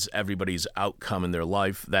guides everybody's outcome in their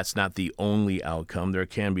life, that's not the only outcome. There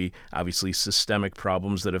can be obviously systemic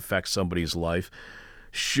problems that affect somebody's life.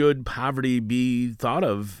 Should poverty be thought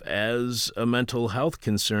of as a mental health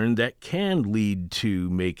concern that can lead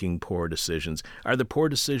to making poor decisions? Are the poor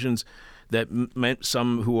decisions that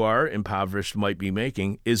some who are impoverished might be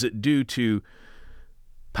making, is it due to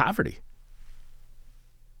poverty?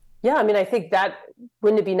 Yeah, I think that,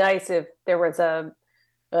 wouldn't it be nice if there was a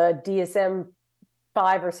DSM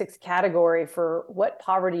 5 or 6 category for what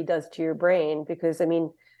poverty does to your brain? Because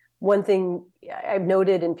one thing I've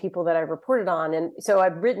noted in people that I've reported on, and so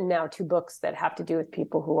I've written now 2 books that have to do with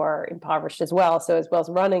people who are impoverished as well as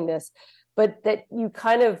running this, but that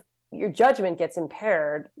your judgment gets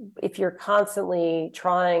impaired if you're constantly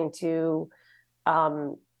trying to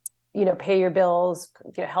pay your bills,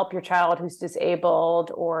 help your child who's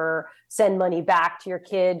disabled, or send money back to your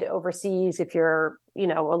kid overseas if you're,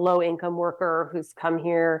 a low income worker who's come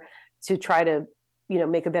here to try to,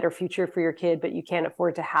 make a better future for your kid, but you can't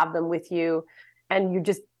afford to have them with you. And you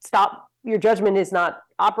just stop, your judgment is not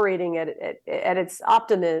operating at its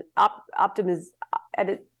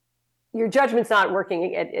your judgment's not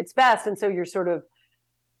working at its best. And so you're sort of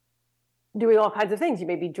doing all kinds of things. You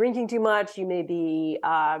may be drinking too much. You may be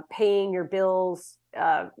paying your bills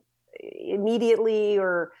immediately,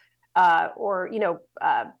 or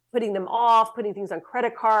putting them off, putting things on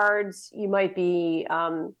credit cards. You might be,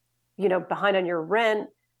 behind on your rent.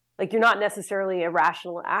 Like, you're not necessarily a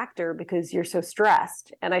rational actor because you're so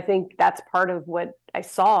stressed. And I think that's part of what I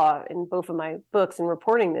saw in both of my books and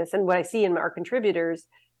reporting this, and what I see in our contributors,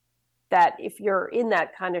 that if you're in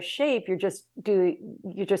that kind of shape, you're just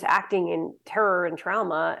acting in terror and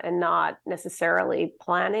trauma and not necessarily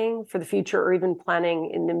planning for the future, or even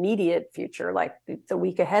planning in the immediate future, like the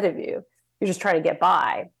week ahead of you. You're just trying to get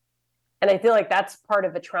by. And I feel like that's part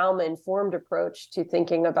of a trauma-informed approach to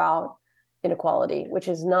thinking about inequality, which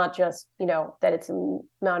is not just, that it's an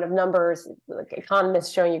amount of numbers, like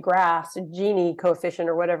economists showing you graphs, a Gini coefficient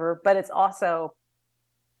or whatever, but it's also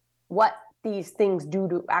what these things do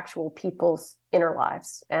to actual people's inner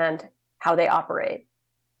lives and how they operate.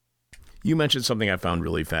 You mentioned something I found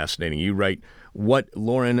really fascinating. You write, what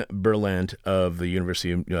Lauren Berlant of the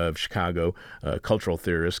University of Chicago, cultural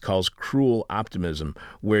theorist, calls cruel optimism,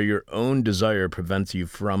 where your own desire prevents you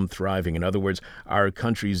from thriving. In other words, our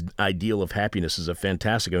country's ideal of happiness is a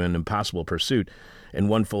fantastic and impossible pursuit, and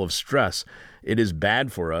one full of stress. It is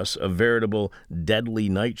bad for us, a veritable deadly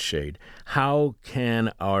nightshade. How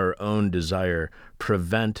can our own desire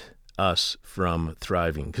prevent us from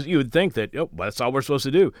thriving? Because you would think that, that's all we're supposed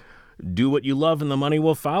to do. Do what you love and the money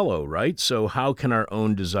will follow, right? So how can our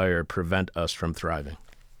own desire prevent us from thriving?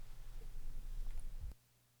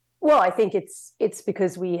 Well, I think it's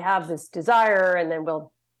because we have this desire, and then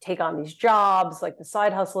we'll take on these jobs, like the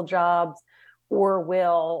side hustle jobs, or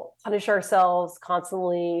we'll punish ourselves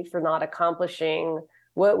constantly for not accomplishing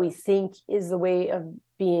what we think is the way of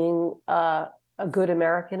being a good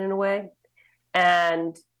American in a way.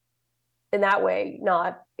 And in that way,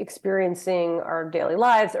 not experiencing our daily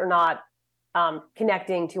lives, or not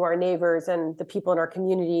connecting to our neighbors and the people in our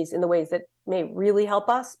communities in the ways that may really help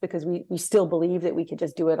us, because we still believe that we could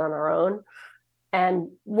just do it on our own. And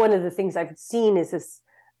one of the things I've seen is this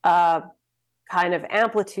kind of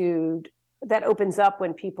amplitude that opens up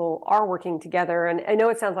when people are working together. And I know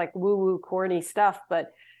it sounds like woo-woo, corny stuff,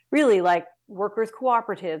 but really, like workers'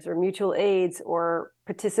 cooperatives or mutual aids or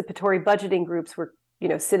participatory budgeting groups where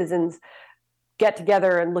citizens get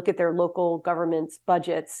together and look at their local government's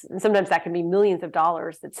budgets. And sometimes that can be millions of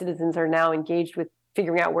dollars that citizens are now engaged with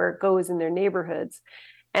figuring out where it goes in their neighborhoods.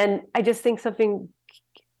 And I just think something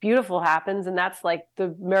beautiful happens, and that's like the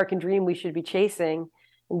American dream we should be chasing,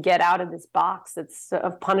 and get out of this box that's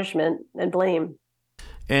of punishment and blame.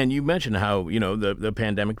 And you mentioned how, the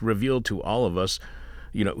pandemic revealed to all of us,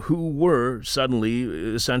 who were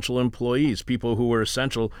suddenly essential employees, people who were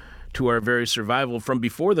essential to our very survival from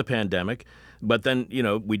before the pandemic. But then,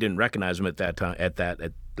 we didn't recognize them at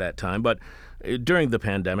that time. But during the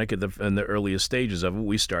pandemic, in the earliest stages of it,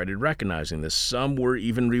 we started recognizing this. Some were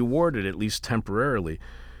even rewarded, at least temporarily.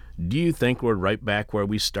 Do you think we're right back where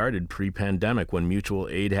we started pre-pandemic, when mutual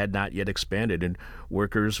aid had not yet expanded and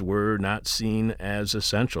workers were not seen as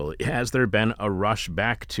essential? Has there been a rush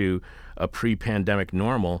back to a pre-pandemic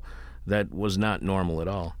normal that was not normal at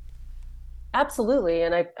all? Absolutely.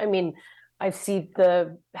 And I mean, I've seen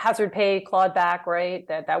the hazard pay clawed back, right?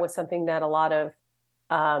 That was something that a lot of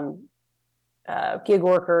gig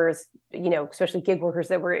workers, especially gig workers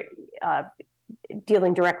that were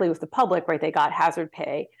dealing directly with the public, right? They got hazard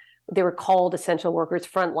pay. They were called essential workers,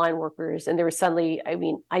 frontline workers. And there was suddenly,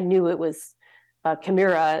 I knew it was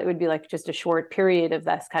Chimera. It would be like just a short period of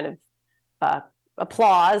this kind of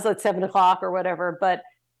applause at 7:00 or whatever. But,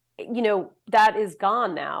 that is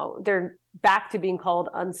gone now. They're back to being called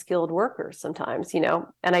unskilled workers sometimes, and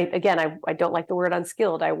I don't like the word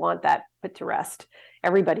unskilled. I want that put to rest.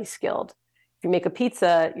 Everybody's skilled. If you make a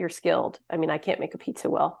pizza, you're skilled. I can't make a pizza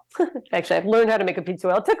well. Actually, I've learned how to make a pizza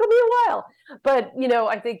well. It took me a while, but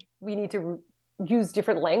I think we need to use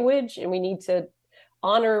different language, and we need to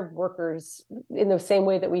honor workers in the same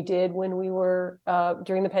way that we did when we were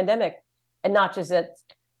during the pandemic, and not just at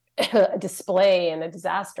a display and a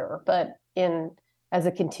disaster, but as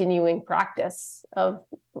a continuing practice of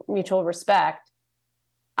mutual respect.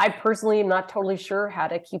 I personally am not totally sure how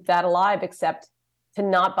to keep that alive, except to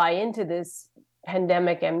not buy into this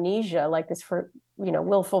pandemic amnesia, like this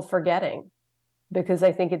willful forgetting, because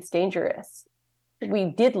I think it's dangerous. We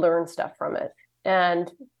did learn stuff from it.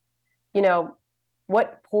 And,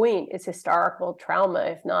 what point is historical trauma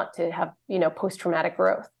if not to have, post-traumatic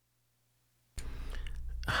growth?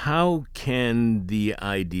 How can the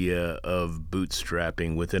idea of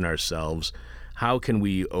bootstrapping within ourselves, how can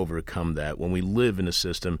we overcome that when we live in a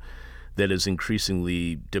system that is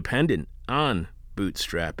increasingly dependent on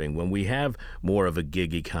bootstrapping, when we have more of a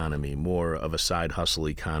gig economy, more of a side hustle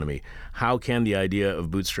economy? How can the idea of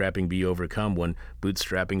bootstrapping be overcome when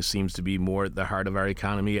bootstrapping seems to be more at the heart of our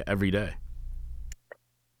economy every day?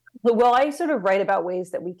 Well, I sort of write about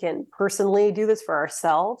ways that we can personally do this for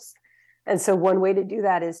ourselves. And so one way to do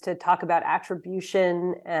that is to talk about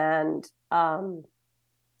attribution and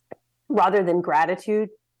rather than gratitude.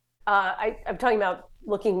 I'm talking about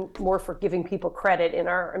looking more for giving people credit in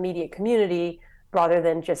our immediate community rather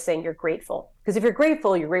than just saying you're grateful. Because if you're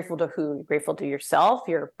grateful to who? You're grateful to yourself,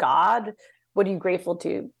 your God. What are you grateful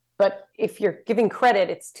to? But if you're giving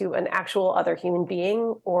credit, it's to an actual other human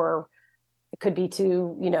being, or it could be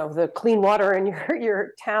to, the clean water in your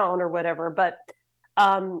town or whatever. But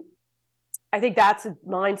I think that's a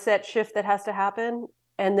mindset shift that has to happen.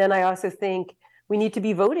 And then I also think we need to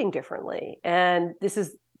be voting differently. And this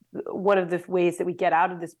is one of the ways that we get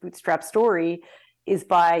out of this bootstrap story is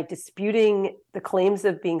by disputing the claims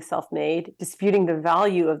of being self-made, disputing the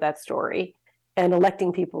value of that story, and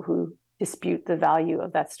electing people who dispute the value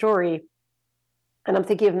of that story. And I'm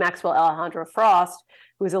thinking of Maxwell Alejandro Frost,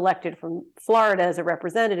 who was elected from Florida as a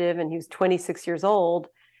representative, and he was 26 years old.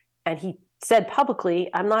 And he said publicly,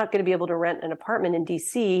 I'm not going to be able to rent an apartment in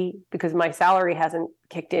DC because my salary hasn't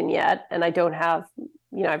kicked in yet. And I don't have,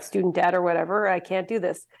 I have student debt or whatever. I can't do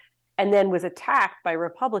this. And then was attacked by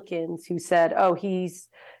Republicans who said, oh, he's,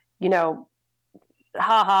 he's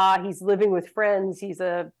living with friends. He's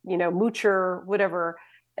a, moocher, whatever,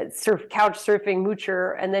 couch surfing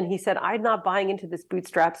moocher. And then he said, I'm not buying into this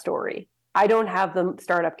bootstrap story. I don't have the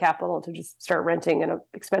startup capital to just start renting an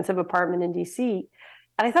expensive apartment in DC.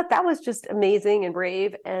 And I thought that was just amazing and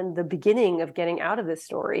brave. And the beginning of getting out of this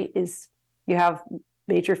story is you have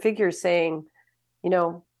major figures saying,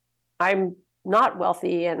 I'm not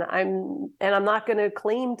wealthy and I'm not going to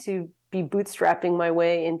claim to be bootstrapping my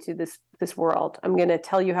way into this world. I'm going to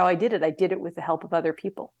tell you how I did it. I did it with the help of other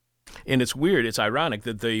people. And it's weird. It's ironic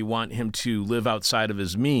that they want him to live outside of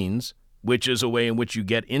his means, which is a way in which you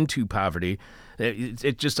get into poverty.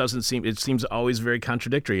 It just doesn't seem, it seems always very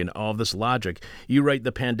contradictory in all of this logic. You write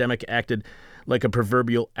the pandemic acted like a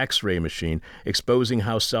proverbial X-ray machine, exposing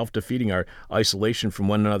how self-defeating our isolation from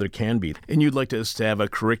one another can be. And you'd like us to have a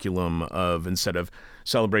curriculum of, instead of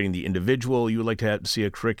celebrating the individual, you would like to see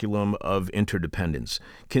a curriculum of interdependence,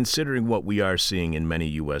 considering what we are seeing in many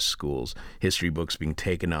U.S. schools, history books being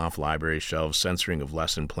taken off library shelves, censoring of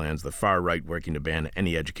lesson plans, the far right working to ban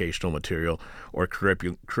any educational material or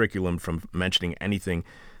curriculum from mentioning anything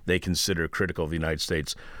they consider critical of the United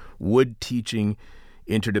States. Would teaching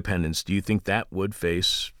interdependence, do you think that would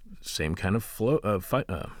face same kind of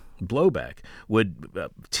blowback? Would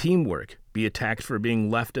teamwork be attacked for being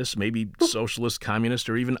leftist, maybe socialist, communist,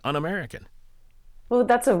 or even un-American? Well,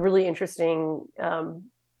 that's a really interesting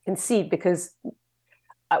conceit, because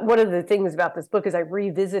one of the things about this book is I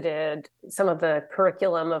revisited some of the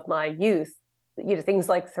curriculum of my youth, things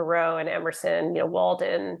like Thoreau and Emerson,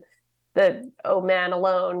 Walden, the "Oh Man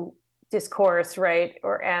Alone" discourse, right?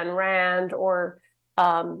 Or Ayn Rand, or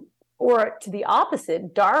to the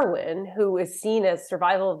opposite, Darwin, who is seen as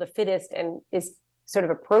survival of the fittest and is sort of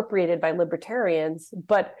appropriated by libertarians,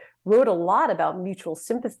 but wrote a lot about mutual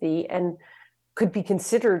sympathy and could be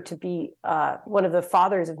considered to be one of the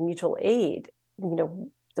fathers of mutual aid.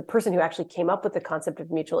 The person who actually came up with the concept of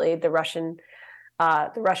mutual aid, the Russian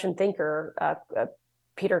thinker,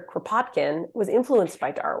 Peter Kropotkin, was influenced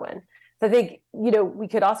by Darwin. So I think, we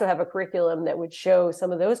could also have a curriculum that would show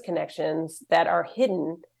some of those connections that are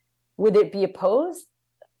hidden. Would it be opposed?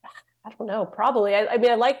 I don't know, probably. I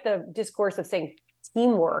mean, I like the discourse of saying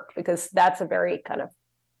teamwork, because that's a very kind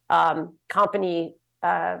of company,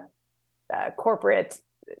 corporate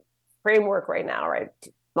framework right now, right?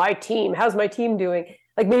 My team, how's my team doing?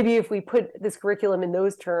 Like, maybe if we put this curriculum in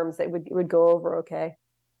those terms, it would go over okay.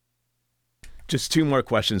 Just two more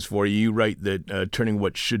questions for you. You write that turning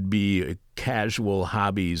what should be casual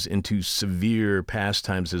hobbies into severe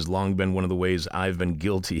pastimes has long been one of the ways I've been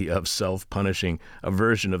guilty of self-punishing, a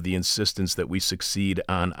version of the insistence that we succeed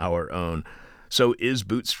on our own. So is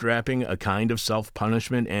bootstrapping a kind of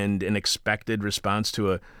self-punishment and an expected response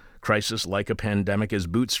to a crisis like a pandemic? Is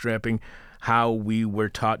bootstrapping how we were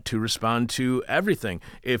taught to respond to everything?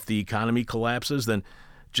 If the economy collapses, then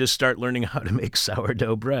just start learning how to make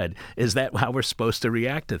sourdough bread. Is that how we're supposed to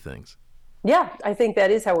react to things? Yeah, I think that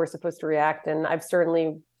is how we're supposed to react. And I've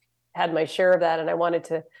certainly had my share of that. And I wanted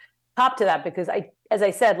to top to that because as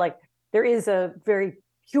I said, like, there is a very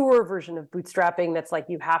pure version of bootstrapping that's like,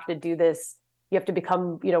 you have to do this. You have to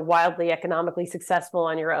become, wildly economically successful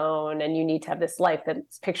on your own. And you need to have this life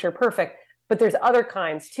that's picture perfect. But there's other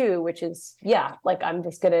kinds too, which is, like, I'm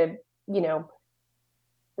just going to,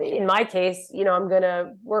 in my case, I'm going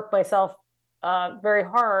to work myself very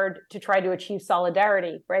hard to try to achieve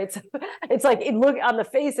solidarity, right? So it's like, on the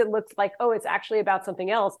face, it looks like, oh, it's actually about something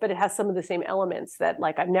else, but it has some of the same elements that,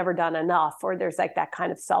 like, I've never done enough, or there's like that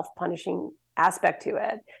kind of self-punishing aspect to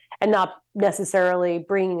it, and not necessarily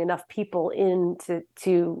bringing enough people in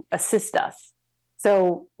to assist us.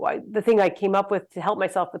 So the thing I came up with to help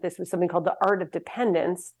myself with this was something called the art of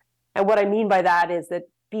dependence. And what I mean by that is that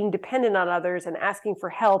being dependent on others and asking for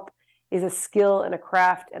help is a skill and a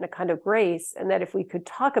craft and a kind of grace. And that if we could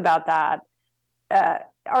talk about that,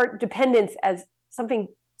 our dependence as something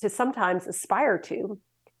to sometimes aspire to,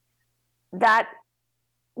 that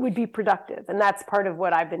would be productive. And that's part of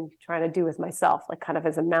what I've been trying to do with myself, like kind of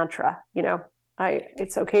as a mantra,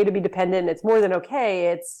 it's okay to be dependent. It's more than okay.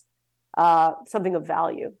 It's something of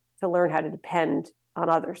value to learn how to depend on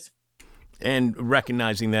others. And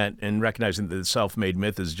recognizing that the self-made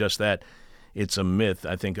myth is just that. It's a myth,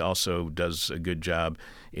 I think also does a good job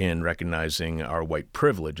in recognizing our white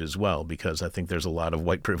privilege as well, because I think there's a lot of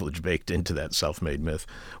white privilege baked into that self-made myth.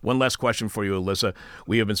 One last question for you, Alissa.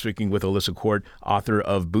 We have been speaking with Alissa Quart, author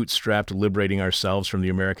of Bootstrapped, Liberating Ourselves from the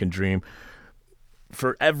American Dream.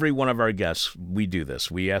 For every one of our guests, we do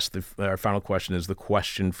this. We ask our final question is the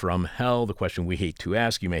question from hell, the question we hate to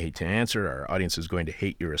ask. You may hate to answer. Our audience is going to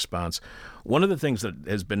hate your response. One of the things that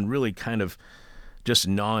has been really kind of just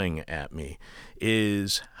gnawing at me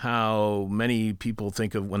is how many people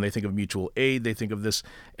think of, when they think of mutual aid, they think of this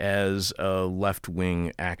as a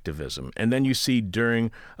left-wing activism. And then you see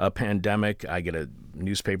during a pandemic, I get a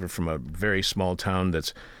newspaper from a very small town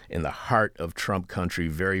that's in the heart of Trump country,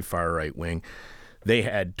 very far right-wing. They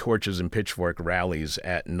had torches and pitchfork rallies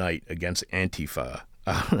at night against Antifa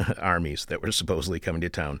armies that were supposedly coming to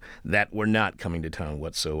town, that were not coming to town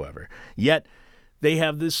whatsoever. Yet, they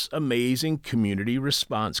have this amazing community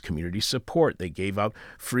response, community support. They gave out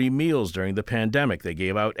free meals during the pandemic. They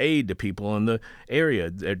gave out aid to people in the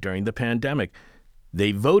area during the pandemic.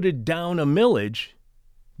 They voted down a millage,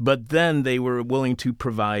 but then they were willing to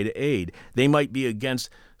provide aid. They might be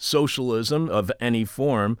against socialism of any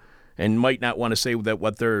form and might not want to say that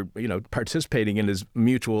what they're participating in is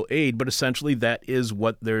mutual aid, but essentially that is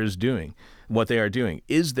what they are doing.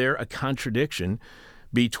 Is there a contradiction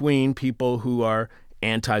between people who are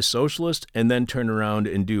anti-socialist and then turn around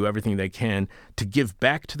and do everything they can to give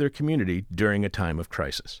back to their community during a time of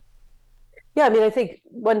crisis? Yeah, I mean, I think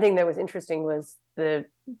one thing that was interesting was the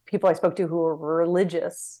people I spoke to who were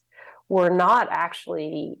religious were not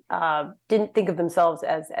actually, didn't think of themselves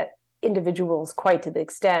as individuals quite to the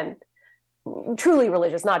extent, truly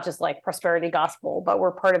religious, not just like prosperity gospel, but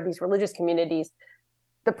were part of these religious communities.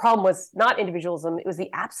 The problem was not individualism, it was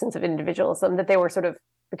the absence of individualism, that they were sort of,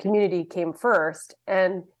 the community came first.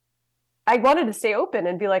 And I wanted to stay open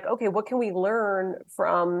and be like, okay, what can we learn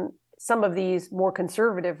from some of these more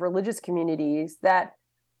conservative religious communities that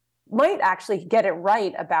might actually get it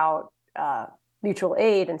right about mutual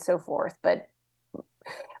aid and so forth, but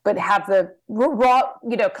have the raw,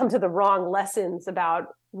 come to the wrong lessons about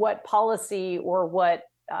what policy or what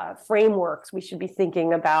frameworks we should be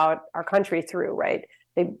thinking about our country through, right?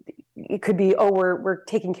 It could be, we're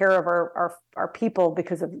taking care of our people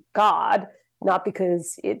because of God, not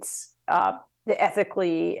because it's the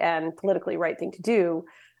ethically and politically right thing to do,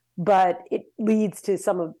 but it leads to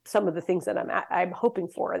some of the things that I'm hoping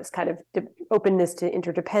for, this kind of openness to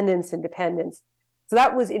interdependence and dependence. So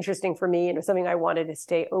that was interesting for me, and it was something I wanted to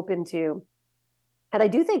stay open to. And I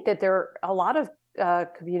do think that there are a lot of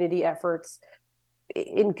community efforts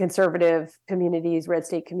in conservative communities, red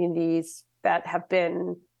state communities, that have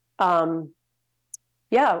been,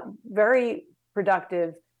 very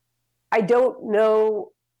productive. I don't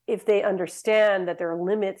know if they understand that there are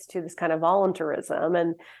limits to this kind of voluntarism.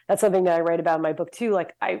 And that's something that I write about in my book too.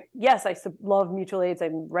 Like, I love mutual aids.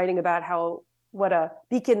 I'm writing about what a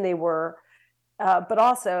beacon they were, but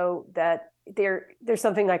also that there's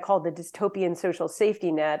something I call the dystopian social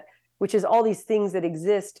safety net, which is all these things that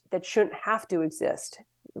exist that shouldn't have to exist,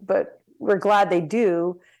 but we're glad they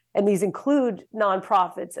do. And these include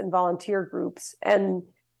nonprofits and volunteer groups and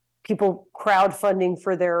people crowdfunding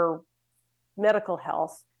for their medical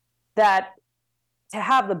health, that to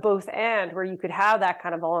have the both and, where you could have that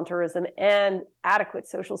kind of volunteerism and adequate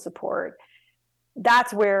social support,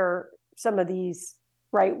 that's where some of these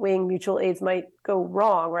right-wing mutual aids might go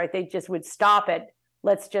wrong, right? They just would stop at,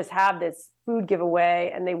 let's just have this food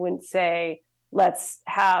giveaway, and they wouldn't say, let's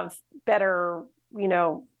have better,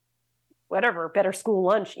 better school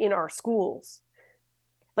lunch in our schools.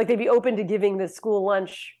 Like, they'd be open to giving the school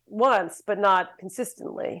lunch once, but not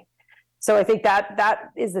consistently. So I think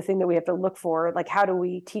that is the thing that we have to look for. Like, how do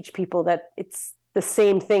we teach people that it's the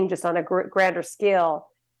same thing, just on a grander scale,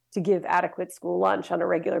 to give adequate school lunch on a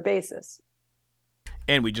regular basis?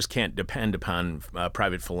 And we just can't depend upon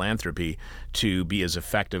private philanthropy to be as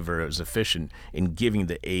effective or as efficient in giving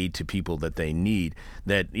the aid to people that they need,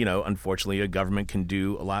 that, unfortunately, a government can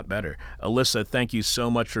do a lot better. Alissa, thank you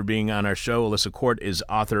so much for being on our show. Alissa Quart is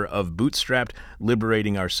author of Bootstrapped,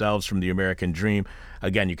 Liberating Ourselves from the American Dream.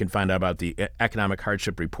 Again, you can find out about the Economic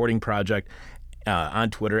Hardship Reporting Project on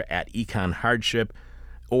Twitter at Econ Hardship,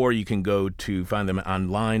 or you can go to find them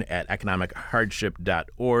online at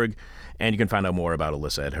economichardship.org. And you can find out more about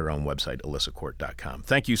Alissa at her own website, AlissaQuart.com.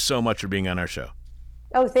 Thank you so much for being on our show.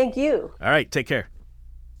 Oh, thank you. All right, take care.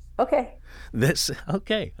 Okay.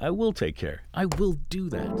 I will take care. I will do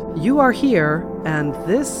that. You are here, and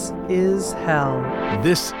this is hell.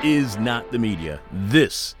 This is not the media.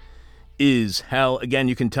 This is hell. Again,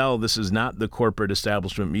 you can tell this is not the corporate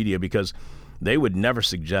establishment media because they would never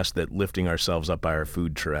suggest that lifting ourselves up by our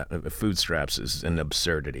food straps is an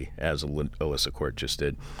absurdity, as Alissa Quart just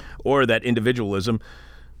did, or that individualism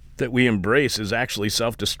that we embrace is actually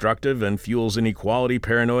self-destructive and fuels inequality,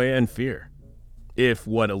 paranoia, and fear. If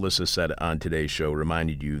what Alissa said on today's show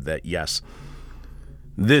reminded you that, yes,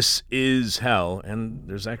 this is hell, and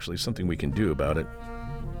there's actually something we can do about it,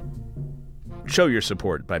 show your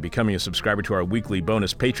support by becoming a subscriber to our weekly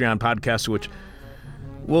bonus Patreon podcast, which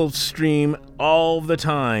will stream all the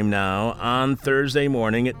time now on Thursday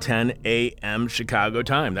morning at 10 a.m. Chicago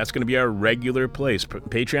time. That's going to be our regular place,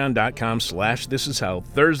 patreon.com/thisishell,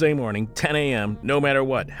 Thursday morning, 10 a.m., no matter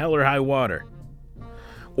what, hell or high water.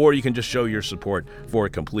 Or you can just show your support for a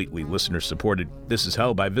completely listener-supported This Is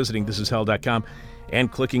Hell by visiting thisishell.com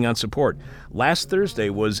and clicking on support. Last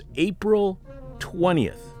Thursday was April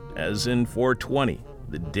 20th, as in 420,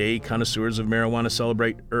 the day connoisseurs of marijuana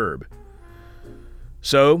celebrate herb.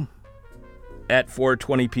 So, at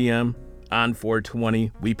 4:20 p.m. on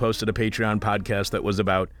 420, we posted a Patreon podcast that was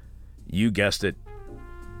about, you guessed it,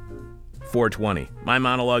 420. My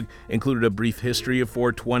monologue included a brief history of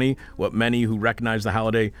 420, what many who recognize the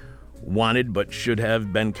holiday wanted but should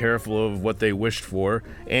have been careful of what they wished for,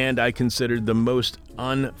 and I considered the most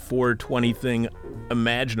un-420 thing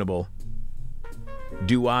imaginable.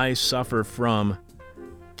 Do I suffer from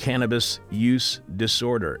cannabis use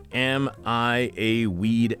disorder? Am I a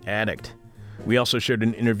weed addict? We also shared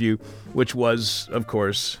an interview, which was, of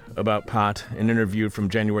course, about pot, an interview from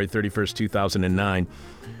January 31st, 2009,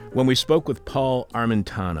 when we spoke with Paul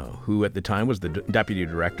Armentano, who at the time was the deputy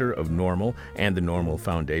director of NORML and the NORML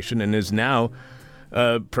Foundation, and is now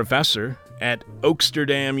a professor at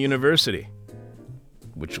Oaksterdam University,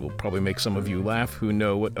 which will probably make some of you laugh who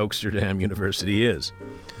know what Oaksterdam University is.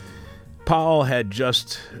 Paul had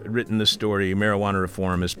just written the story, Marijuana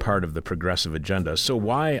Reform is Part of the Progressive Agenda. So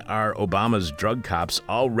why are Obama's drug cops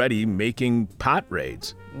already making pot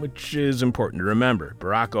raids? Which is important to remember.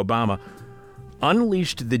 Barack Obama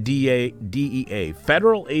unleashed the DEA,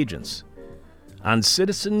 federal agents, on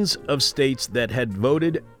citizens of states that had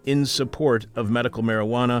voted in support of medical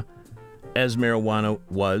marijuana, as marijuana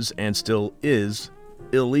was and still is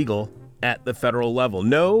illegal at the federal level.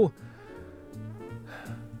 No,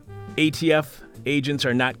 ATF agents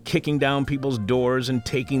are not kicking down people's doors and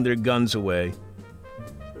taking their guns away.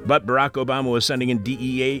 But Barack Obama was sending in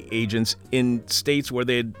DEA agents in states where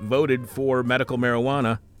they had voted for medical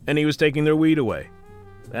marijuana, and he was taking their weed away.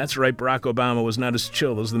 That's right, Barack Obama was not as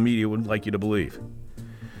chill as the media would like you to believe.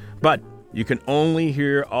 But you can only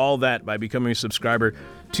hear all that by becoming a subscriber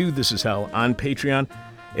to This Is Hell on Patreon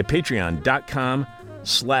at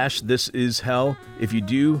patreon.com/thisishell. If you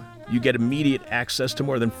do, you get immediate access to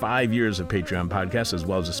more than 5 years of Patreon podcasts, as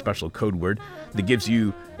well as a special code word that gives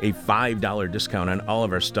you a $5 discount on all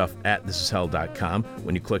of our stuff at thisishell.com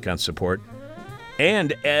when you click on support.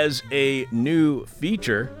 And as a new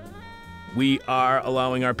feature, we are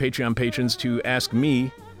allowing our Patreon patrons to ask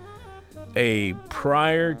me a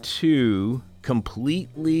prior to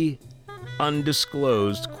completely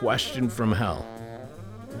undisclosed question from hell.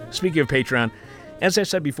 Speaking of Patreon, as I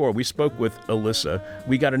said before, we spoke with Alissa.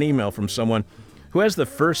 We got an email from someone who has the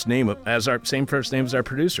first name as our same first name as our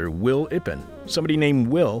producer, Will Ippen. Somebody named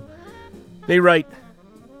Will. They write,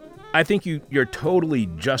 I think your totally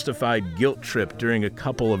justified guilt trip during a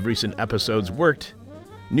couple of recent episodes worked.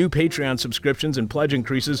 New Patreon subscriptions and pledge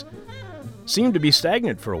increases seemed to be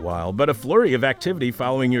stagnant for a while, but a flurry of activity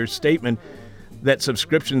following your statement that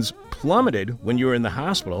subscriptions plummeted when you were in the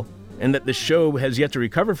hospital and that the show has yet to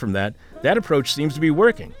recover from that approach seems to be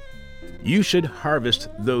working. You should harvest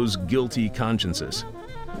those guilty consciences.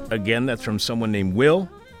 Again, that's from someone named Will.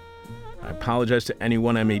 I apologize to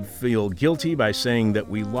anyone I made feel guilty by saying that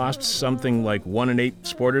we lost something like 1 in 8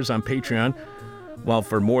 supporters on Patreon, while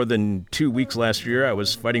for more than 2 weeks last year I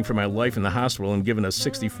was fighting for my life in the hospital and given a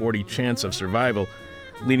 60-40 chance of survival,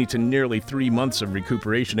 leading to nearly 3 months of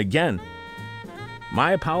recuperation. Again,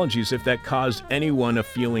 my apologies if that caused anyone a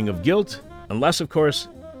feeling of guilt, unless, of course,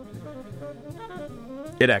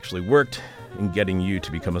 it actually worked in getting you to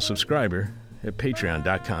become a subscriber at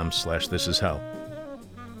patreon.com/thisishell.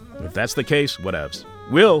 If that's the case, whatevs.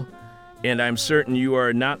 Will, and I'm certain you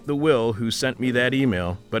are not the Will who sent me that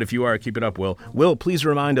email, but if you are, keep it up, Will. Will, please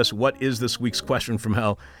remind us what is this week's question from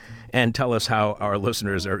hell, and tell us how our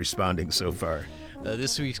listeners are responding so far.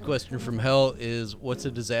 This week's question from hell is, what's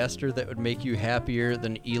a disaster that would make you happier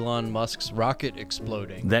than Elon Musk's rocket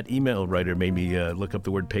exploding? That email writer made me look up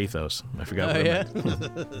the word pathos. I forgot what it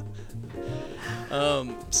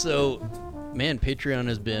meant. So, man, Patreon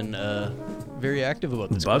has been very active about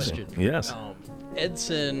this Buzzing. question. Yes.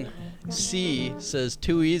 Edson C says,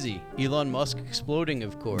 too easy. Elon Musk exploding,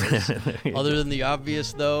 of course. Other than the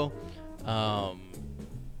obvious, though,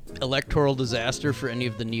 electoral disaster for any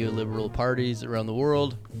of the neoliberal parties around the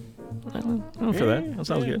world. I'm for that. That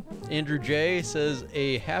sounds good. Andrew J says,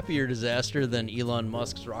 a happier disaster than Elon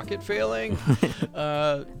Musk's rocket failing.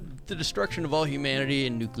 The destruction of all humanity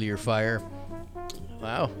in nuclear fire.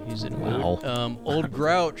 Wow, he's in mood. Old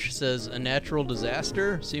Grouch says, a natural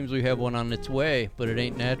disaster? Seems we have one on its way, but it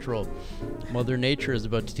ain't natural. Mother Nature is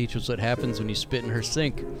about to teach us what happens when you spit in her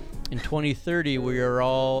sink. In 2030, we are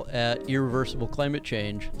all at irreversible climate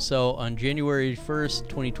change. So on January 1st,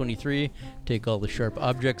 2023, take all the sharp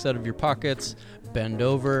objects out of your pockets, bend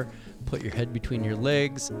over, put your head between your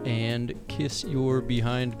legs, and kiss your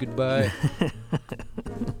behind goodbye.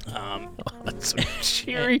 That's so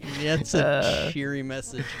cheery. That's a cheery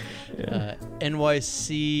message.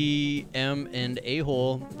 NYCM and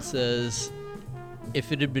A-hole says,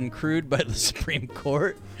 if it had been crewed by the Supreme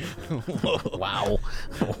Court. Wow.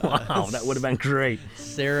 That would have been great.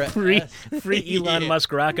 Sarah Free S. Elon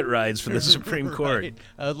Musk rocket rides for the Supreme Court. Right.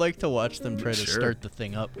 I would like to watch them try to start the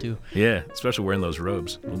thing up, too. Yeah, especially wearing those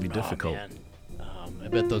robes. It'll be difficult. Man. I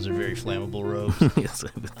bet those are very flammable robes. Yes,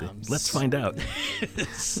 let's find out.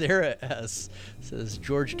 Sarah S. says,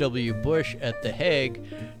 George W. Bush at The Hague,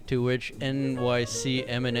 to which NYC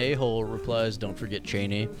M&A hole replies, don't forget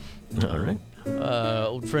Cheney. All right.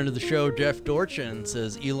 Old friend of the show, Jeff Dorchin,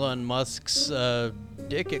 says Elon Musk's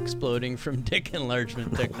dick exploding from dick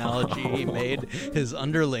enlargement technology he made his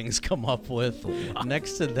underlings come up with.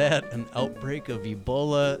 Next to that, an outbreak of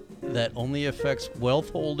Ebola that only affects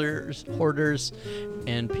wealth hoarders,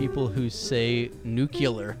 and people who say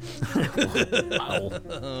nuclear. Wow.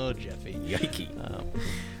 Oh, Jeffy. Yikey.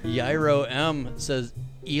 Yairo M says,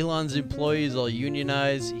 Elon's employees all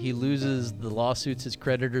unionize. He loses the lawsuits his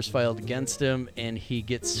creditors filed against him, and he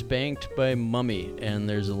gets spanked by Mummy. And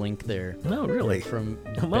there's a link there. No, really? From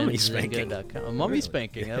Mummy spanking. A mummy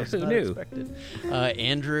spanking. That was Who not knew? expected.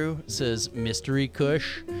 Andrew says Mystery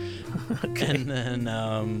Kush. Okay. And then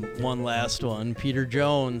one last one. Peter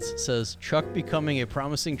Jones says Chuck becoming a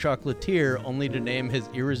promising chocolatier only to name his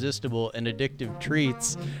irresistible and addictive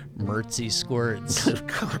treats Mertzy Squirts.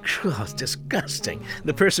 It's disgusting.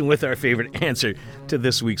 The person with our favorite answer to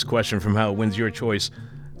this week's question from Hell wins your choice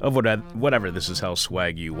of whatever This Is Hell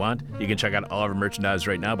swag you want. You can check out all of our merchandise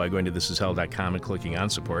right now by going to thisishell.com and clicking on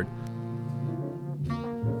support.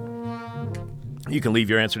 You can leave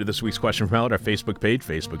your answer to this week's question from Hell at our Facebook page,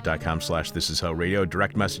 facebook.com/thisishellradio.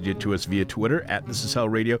 Direct message it to us via Twitter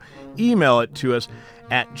 @thisishellradio. Email it to us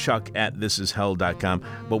at chuck@thisishell.com.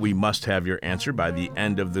 But we must have your answer by the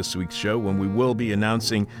end of this week's show, when we will be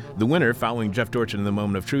announcing the winner following Jeff Dorchin in the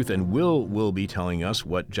Moment of Truth, and will be telling us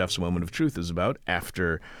what Jeff's Moment of Truth is about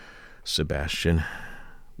after Sebastian.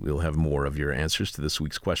 We'll have more of your answers to this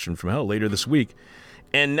week's question from Hell later this week.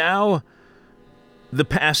 And now, the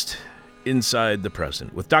past inside the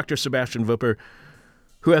present with Dr. Sebastian Wupper,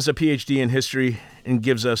 who has a PhD in history and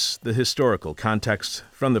gives us the historical context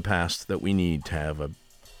from the past that we need to have a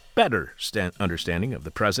better understanding of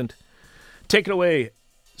the present. Take it away,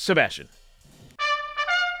 Sebastian.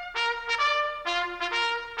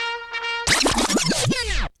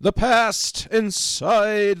 The past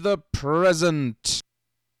inside the present.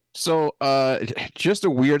 So, just a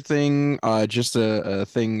weird thing, just a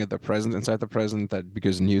thing at the present, inside the present, that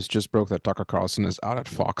because news just broke that Tucker Carlson is out at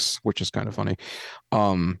Fox, which is kind of funny.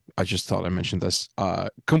 I just thought I mentioned this.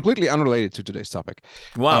 Completely unrelated to today's topic.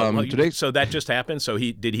 Wow. So that just happened? So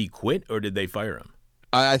did he quit or did they fire him?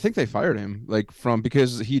 I think they fired him,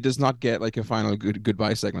 because he does not get like a final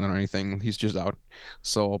goodbye segment or anything. He's just out.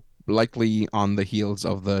 So likely on the heels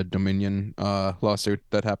of the Dominion lawsuit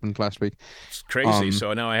that happened last week. It's crazy.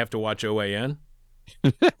 So now I have to watch OAN?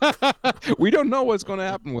 We don't know what's going to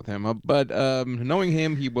happen with him, but knowing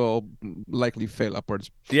him, he will likely fail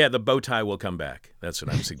upwards. Yeah, the bow tie will come back. That's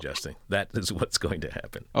what I'm suggesting. That is what's going to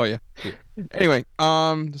happen. Oh, yeah. Anyway,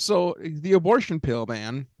 so the abortion pill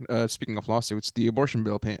ban, speaking of lawsuits, the abortion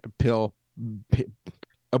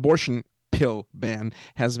abortion pill ban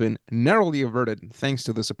has been narrowly averted thanks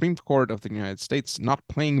to the Supreme Court of the United States not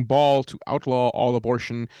playing ball to outlaw all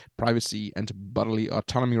abortion, privacy, and bodily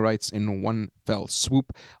autonomy rights in one fell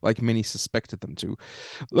swoop, like many suspected them to.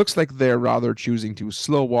 Looks like they're rather choosing to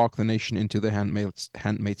slow walk the nation into the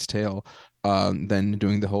handmaid's tale than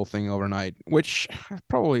doing the whole thing overnight, which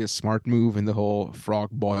probably a smart move in the whole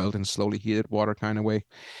frog boiled in slowly heated water kind of way.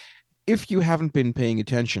 If you haven't been paying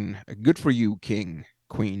attention, good for you, King.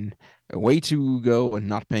 queen. A way to go and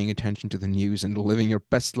not paying attention to the news and living your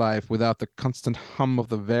best life without the constant hum of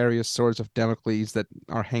the various swords of Damocles that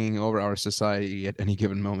are hanging over our society at any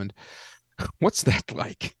given moment. What's that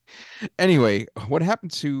like? Anyway, I'm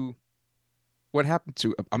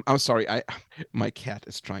sorry, my cat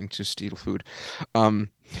is trying to steal food. Um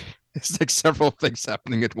it's like several things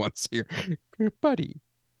happening at once here. Buddy,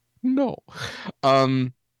 no.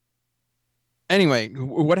 Um Anyway,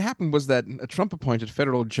 what happened was that a Trump-appointed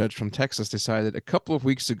federal judge from Texas decided a couple of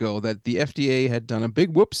weeks ago that the FDA had done a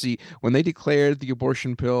big whoopsie when they declared the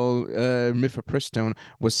abortion pill mifepristone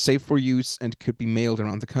was safe for use and could be mailed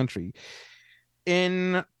around the country.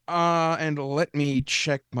 And let me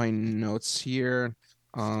check my notes here.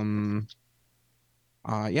 Yeah,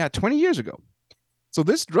 20 years ago. So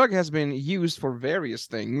this drug has been used for various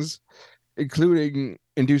things, including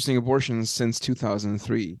inducing abortions since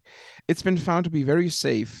 2003. It's been found to be very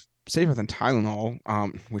safe, safer than Tylenol,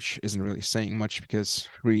 which isn't really saying much because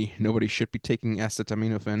really nobody should be taking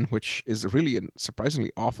acetaminophen, which is really a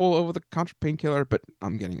surprisingly awful over-the-counter painkiller, but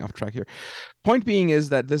I'm getting off track here. Point being is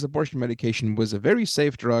that this abortion medication was a very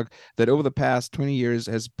safe drug that over the past 20 years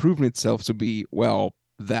has proven itself to be, well,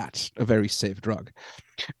 a very safe drug.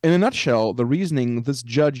 In a nutshell, the reasoning this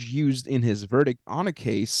judge used in his verdict on a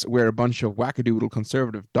case where a bunch of wackadoodle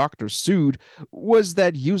conservative doctors sued was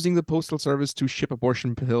that using the Postal Service to ship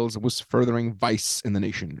abortion pills was furthering vice in the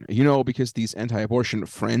nation. You know, because these anti-abortion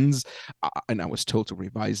friends, and I was told to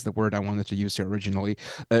revise the word I wanted to use here originally,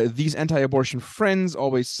 these anti-abortion friends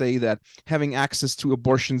always say that having access to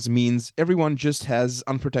abortions means everyone just has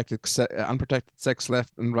unprotected sex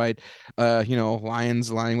left and right,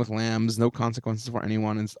 lions lying with lambs, no consequences for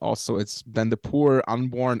anyone. And it's then the poor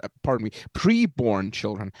preborn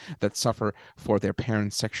children that suffer for their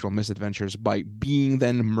parents' sexual misadventures by being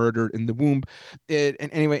then murdered in the womb. And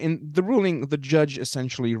anyway, in the ruling, the judge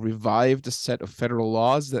essentially revived a set of federal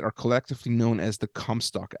laws that are collectively known as the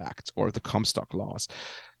Comstock Act or the Comstock laws.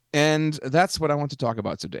 And that's what I want to talk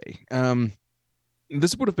about today.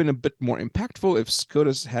 This would have been a bit more impactful if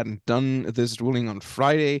SCOTUS hadn't done this ruling on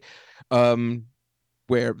Friday.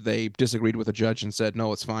 Where they disagreed with the judge and said,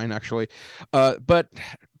 no, it's fine, actually. But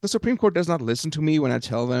the Supreme Court does not listen to me when I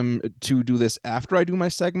tell them to do this after I do my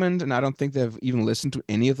segment, and I don't think they've even listened to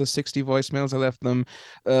any of the 60 voicemails I left them.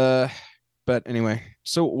 But anyway,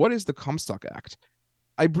 so what is the Comstock Act?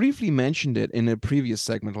 I briefly mentioned it in a previous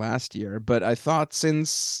segment last year, but I thought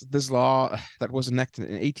since this law that was enacted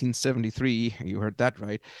in 1873, you heard that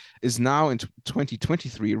right, is now in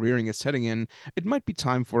 2023 rearing its head again, it might be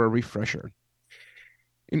time for a refresher.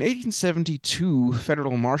 In 1872,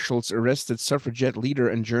 federal marshals arrested suffragette leader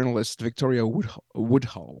and journalist Victoria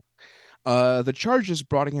Woodhull. The charges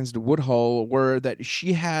brought against Woodhull were that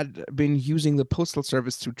she had been using the Postal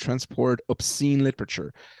Service to transport obscene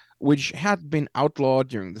literature, which had been outlawed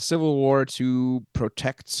during the Civil War to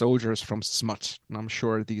protect soldiers from smut. And I'm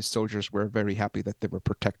sure these soldiers were very happy that they were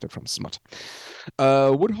protected from smut.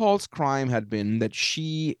 Woodhull's crime had been that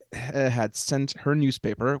she had sent her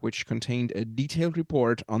newspaper, which contained a detailed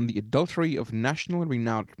report on the adultery of nationally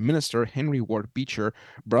renowned minister Henry Ward Beecher,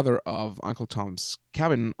 brother of Uncle Tom's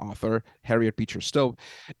Cabin author Harriet Beecher Stowe,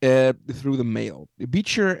 through the mail.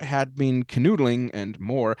 Beecher had been canoodling and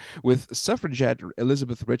more with suffragette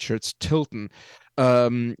Elizabeth Richards Tilton,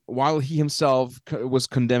 while he himself was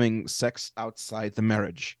condemning sex outside the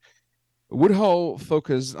marriage. Woodhull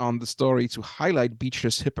focused on the story to highlight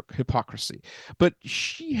Beecher's hypocrisy, but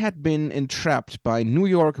she had been entrapped by New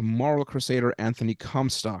York moral crusader Anthony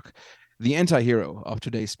Comstock, the anti-hero of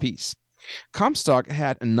today's piece. Comstock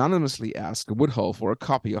had anonymously asked Woodhull for a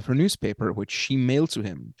copy of her newspaper, which she mailed to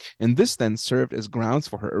him, and this then served as grounds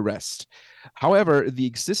for her arrest. However, the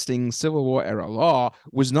existing Civil War-era law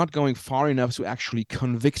was not going far enough to actually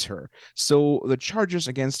convict her, so the charges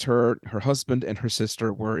against her, her husband, and her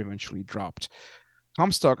sister were eventually dropped.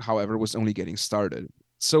 Comstock, however, was only getting started.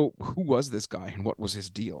 So who was this guy, and what was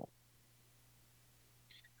his deal?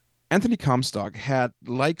 Anthony Comstock had,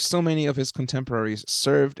 like so many of his contemporaries,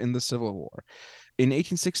 served in the Civil War. In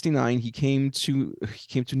 1869, he came to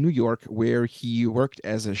New York, where he worked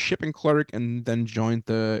as a shipping clerk and then joined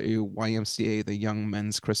the YMCA, the Young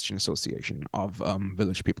Men's Christian Association of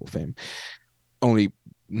Village People fame. Only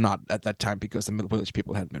not at that time because the Village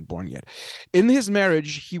People hadn't been born yet. In his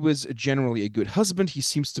marriage, he was generally a good husband. He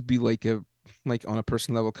seems to be like a like on a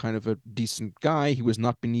personal level, kind of a decent guy. He was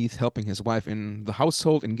not beneath helping his wife in the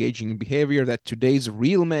household, engaging in behavior that today's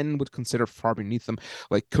real men would consider far beneath them,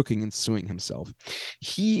 like cooking and sewing himself.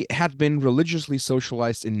 He had been religiously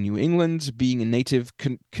socialized in New England, being a native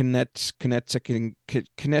from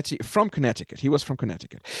Connecticut. He was from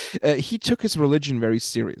Connecticut. He took his religion very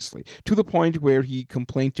seriously, to the point where he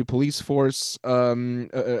complained to police force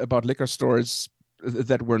about liquor stores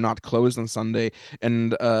that were not closed on Sunday,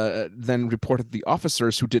 and then reported the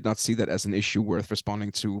officers who did not see that as an issue worth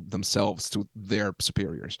responding to themselves, to their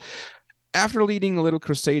superiors. After leading a little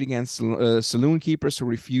crusade against saloon keepers who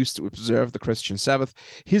refused to observe the Christian Sabbath,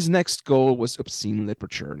 his next goal was obscene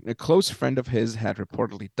literature. A close friend of his had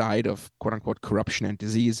reportedly died of quote-unquote corruption and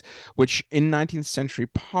disease, which in 19th century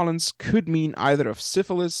parlance could mean either of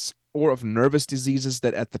syphilis or of nervous diseases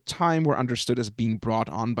that at the time were understood as being brought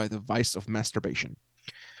on by the vice of masturbation.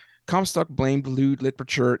 Comstock blamed lewd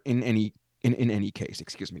literature in any case.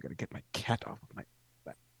 Excuse me, gotta get my cat off of my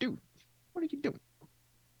lap. Dude, what are you doing?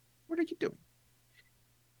 What are you doing?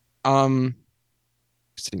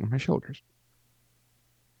 Sitting on my shoulders.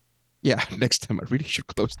 Yeah, next time I really should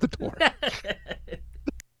close the door.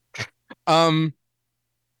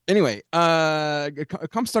 Anyway,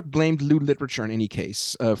 Comstock blamed lewd literature in any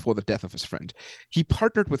case for the death of his friend. He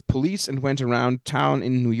partnered with police and went around town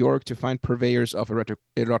in New York to find purveyors of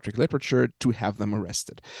erotic literature to have them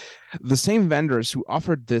arrested. The same vendors who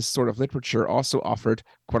offered this sort of literature also offered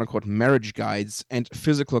quote-unquote marriage guides and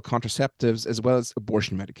physical contraceptives, as well as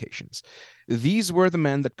abortion medications. These were the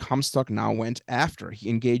men that Comstock now went after. He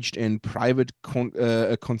engaged in private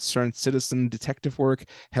concerned citizen detective work,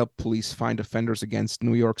 helped police find offenders against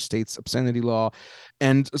New York State's obscenity law,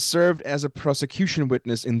 and served as a prosecution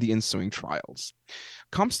witness in the ensuing trials.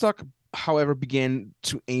 Comstock, however, began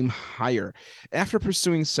to aim higher. After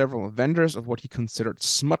pursuing several vendors of what he considered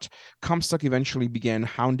smut, Comstock eventually began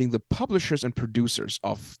hounding the publishers and producers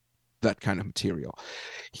of that kind of material.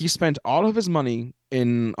 He spent all of his money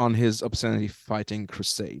on his obscenity fighting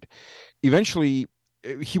crusade. Eventually,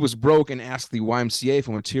 he was broke and asked the YMCA for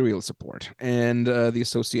material support, and the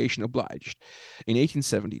association obliged. In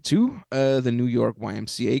 1872, the New York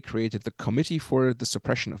YMCA created the Committee for the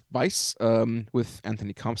Suppression of Vice, with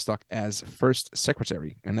Anthony Comstock as first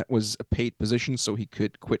secretary, and that was a paid position, so he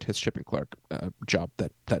could quit his shipping clerk job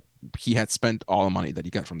that he had spent all the money that he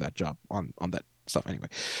got from that job on that stuff anyway.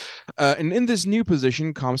 And in this new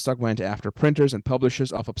position, Comstock went after printers and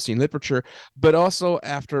publishers of obscene literature, but also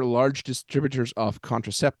after large distributors of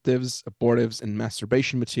contraceptives, abortives, and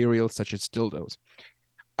masturbation materials such as dildos.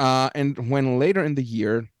 And when later in the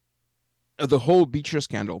year, the whole Beecher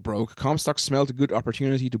scandal broke, Comstock smelled a good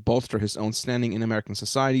opportunity to bolster his own standing in American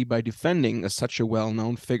society by defending such a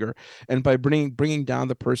well-known figure and by bringing down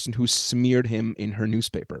the person who smeared him in her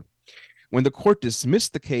newspaper. When the court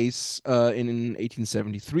dismissed the case in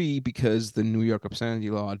 1873 because the New York obscenity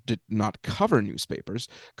law did not cover newspapers,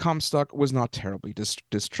 Comstock was not terribly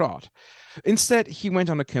distraught. Instead, he went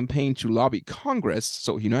on a campaign to lobby Congress,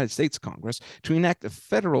 so United States Congress, to enact a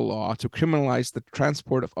federal law to criminalize the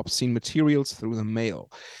transport of obscene materials through the mail.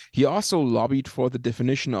 He also lobbied for the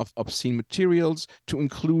definition of obscene materials to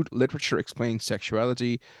include literature explaining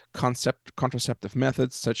sexuality, contraceptive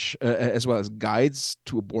methods, such as well as guides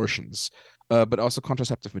to abortions. But also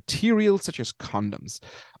contraceptive materials such as condoms,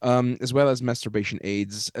 as well as masturbation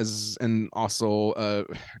aids, and also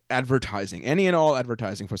advertising. Any and all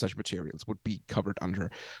advertising for such materials would be covered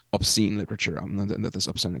under obscene literature under this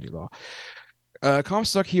obscenity law.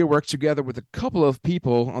 Comstock here worked together with a couple of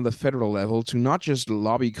people on the federal level to not just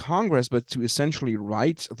lobby Congress, but to essentially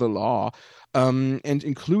write the law and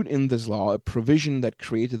include in this law a provision that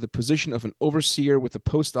created the position of an overseer with the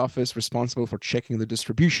post office responsible for checking the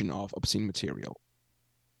distribution of obscene material.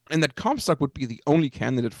 And that Comstock would be the only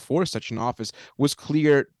candidate for such an office was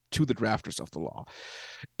clear to the drafters of the law.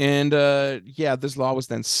 And this law was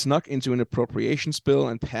then snuck into an appropriations bill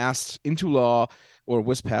and passed into law, or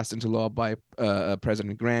was passed into law by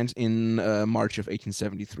President Grant in March of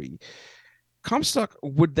 1873. Comstock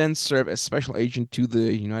would then serve as special agent to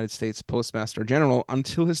the United States Postmaster General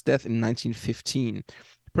until his death in 1915,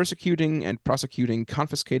 persecuting and prosecuting,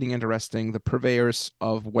 confiscating and arresting the purveyors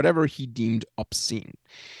of whatever he deemed obscene.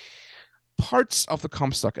 Parts of the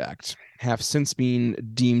Comstock Act have since been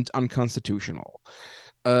deemed unconstitutional.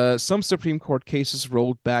 Some Supreme Court cases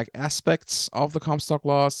rolled back aspects of the Comstock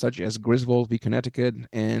Law, such as Griswold v. Connecticut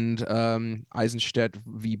and Eisenstadt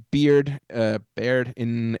v. Baird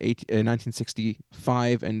in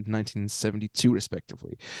 1965 and 1972,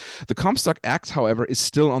 respectively. The Comstock Act, however, is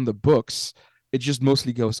still on the books, it just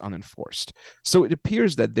mostly goes unenforced. So it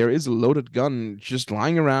appears that there is a loaded gun just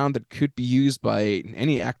lying around that could be used by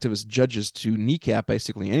any activist judges to kneecap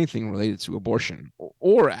basically anything related to abortion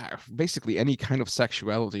or basically any kind of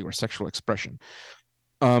sexuality or sexual expression.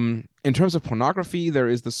 In terms of pornography, there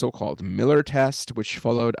is the so-called Miller test, which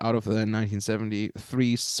followed out of the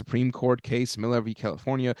 1973 Supreme Court case, Miller v.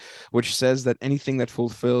 California, which says that anything that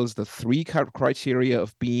fulfills the three criteria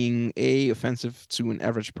of being A, offensive to an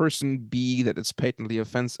average person, B, that it's patently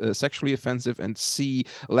sexually offensive, and C,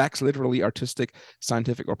 lacks literally artistic,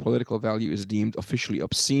 scientific, or political value is deemed officially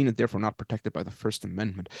obscene and therefore not protected by the First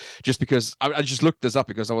Amendment. Just because I just looked this up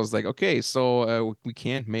because I was like, okay, so we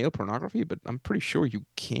can't mail pornography, but I'm pretty sure you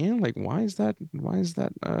can. Like, why is that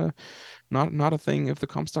not a thing if the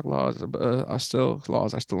Comstock laws are still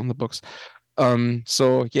in the books?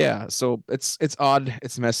 So it's odd,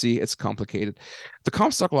 it's messy, it's complicated. The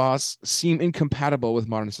Comstock laws seem incompatible with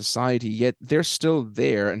modern society, yet they're still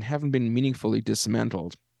there and haven't been meaningfully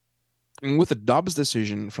dismantled. And with the Dobbs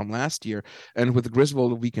decision from last year, and with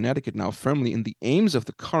Griswold v. Connecticut now firmly in the aims of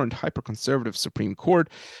the current hyper-conservative Supreme Court,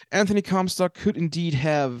 Anthony Comstock could indeed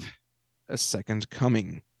have a second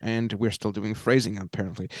coming. And we're still doing phrasing,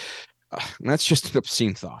 apparently. That's just an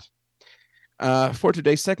obscene thought. For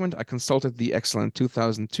today's segment, I consulted the excellent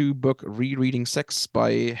 2002 book Rereading Sex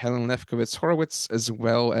by Helen Lefkowitz Horowitz, as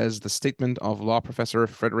well as the statement of law professor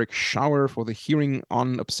Frederick Schauer for the hearing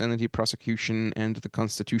on obscenity prosecution and the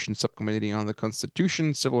Constitution Subcommittee on the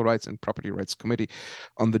Constitution, Civil Rights, and Property Rights Committee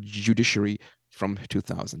on the Judiciary from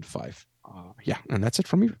 2005. And that's it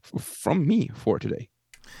from me for today.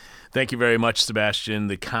 Thank you very much, Sebastian.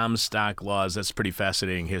 The Comstock laws, that's pretty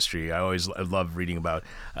fascinating history. I love reading about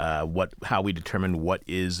how we determine what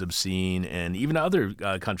is obscene, and even other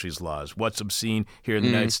countries' laws. What's obscene here in the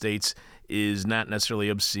United States is not necessarily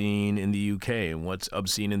obscene in the UK, and what's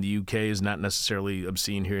obscene in the UK is not necessarily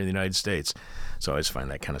obscene here in the United States. So I always find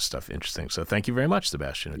that kind of stuff interesting. So thank you very much,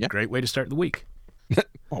 Sebastian. A great way to start the week.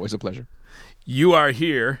 Always a pleasure. You are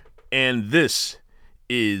here, and this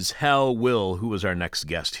is Hal Will, who is our next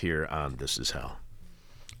guest here on This Is Hell.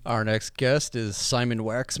 Our next guest is Simon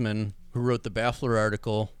Waxman, who wrote the Baffler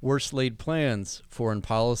article, Worst Laid Plans, Foreign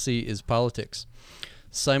Policy is Politics.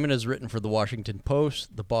 Simon has written for the Washington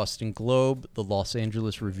Post, the Boston Globe, the Los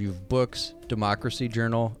Angeles Review of Books, Democracy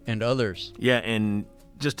Journal, and others. Yeah, and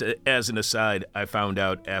just as an aside, I found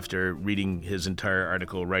out after reading his entire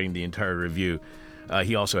article, writing the entire review,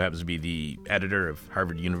 he also happens to be the editor of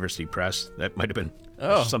Harvard University Press. That might have been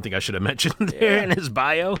something I should have mentioned there in his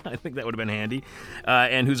bio. I think that would have been handy.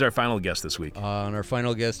 And who's our final guest this week? And our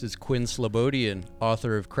final guest is Quinn Slobodian,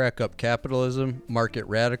 author of Crack Up Capitalism, Market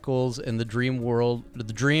Radicals, and The Dream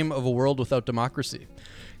of a World Without Democracy.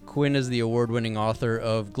 Quinn is the award-winning author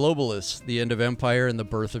of Globalists, The End of Empire and the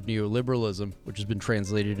Birth of Neoliberalism, which has been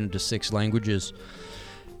translated into 6 languages.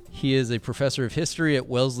 He is a professor of history at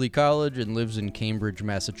Wellesley College and lives in Cambridge,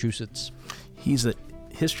 Massachusetts. He's a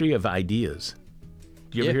history of ideas.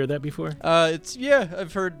 Did you ever hear that before?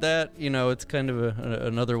 I've heard that. It's kind of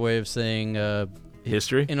another way of saying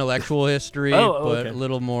history, intellectual history, but a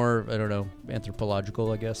little more,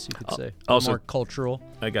 anthropological, I guess you could say. Also more cultural.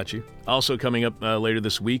 I got you. Also coming up later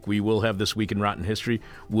this week, we will have This Week in Rotten History.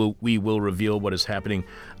 We will reveal what is happening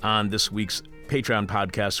on this week's Patreon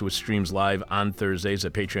podcast, which streams live on Thursdays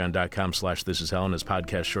at patreon.com/thisishell, and is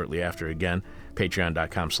podcast shortly after again,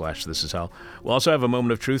 patreon.com/thisishell. We'll also have a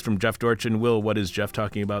moment of truth from Jeff Dorchin. Will, what is Jeff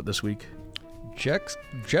talking about this week?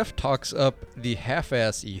 Jeff talks up the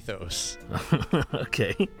half-ass ethos.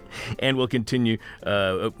 Okay. And we'll continue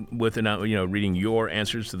with reading your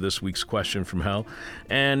answers to this week's question from hell.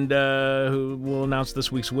 And we'll announce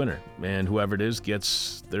this week's winner. And whoever it is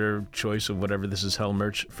gets their choice of whatever This Is Hell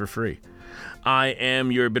merch for free. I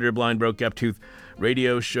am your bitter, blind, broke, gap-toothed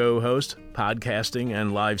radio show host, podcasting,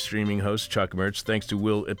 and live streaming host, Chuck Mertz. Thanks to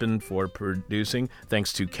Will Ippen for producing.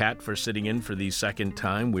 Thanks to Kat for sitting in for the second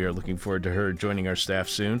time. We are looking forward to her joining our staff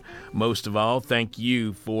soon. Most of all, thank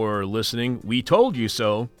you for listening. We told you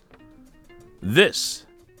so. This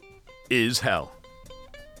is hell.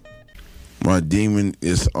 My demon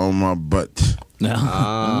is on my butt.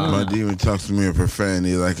 My demon talks to me in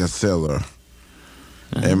profanity like a sailor.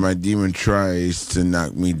 And my demon tries to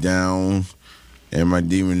knock me down. And my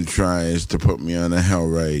demon tries to put me on a hell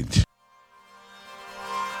ride.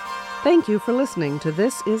 Thank you for listening to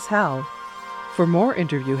This Is Hell. For more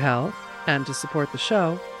interview hell and to support the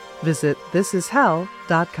show, visit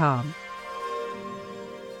thisishell.com.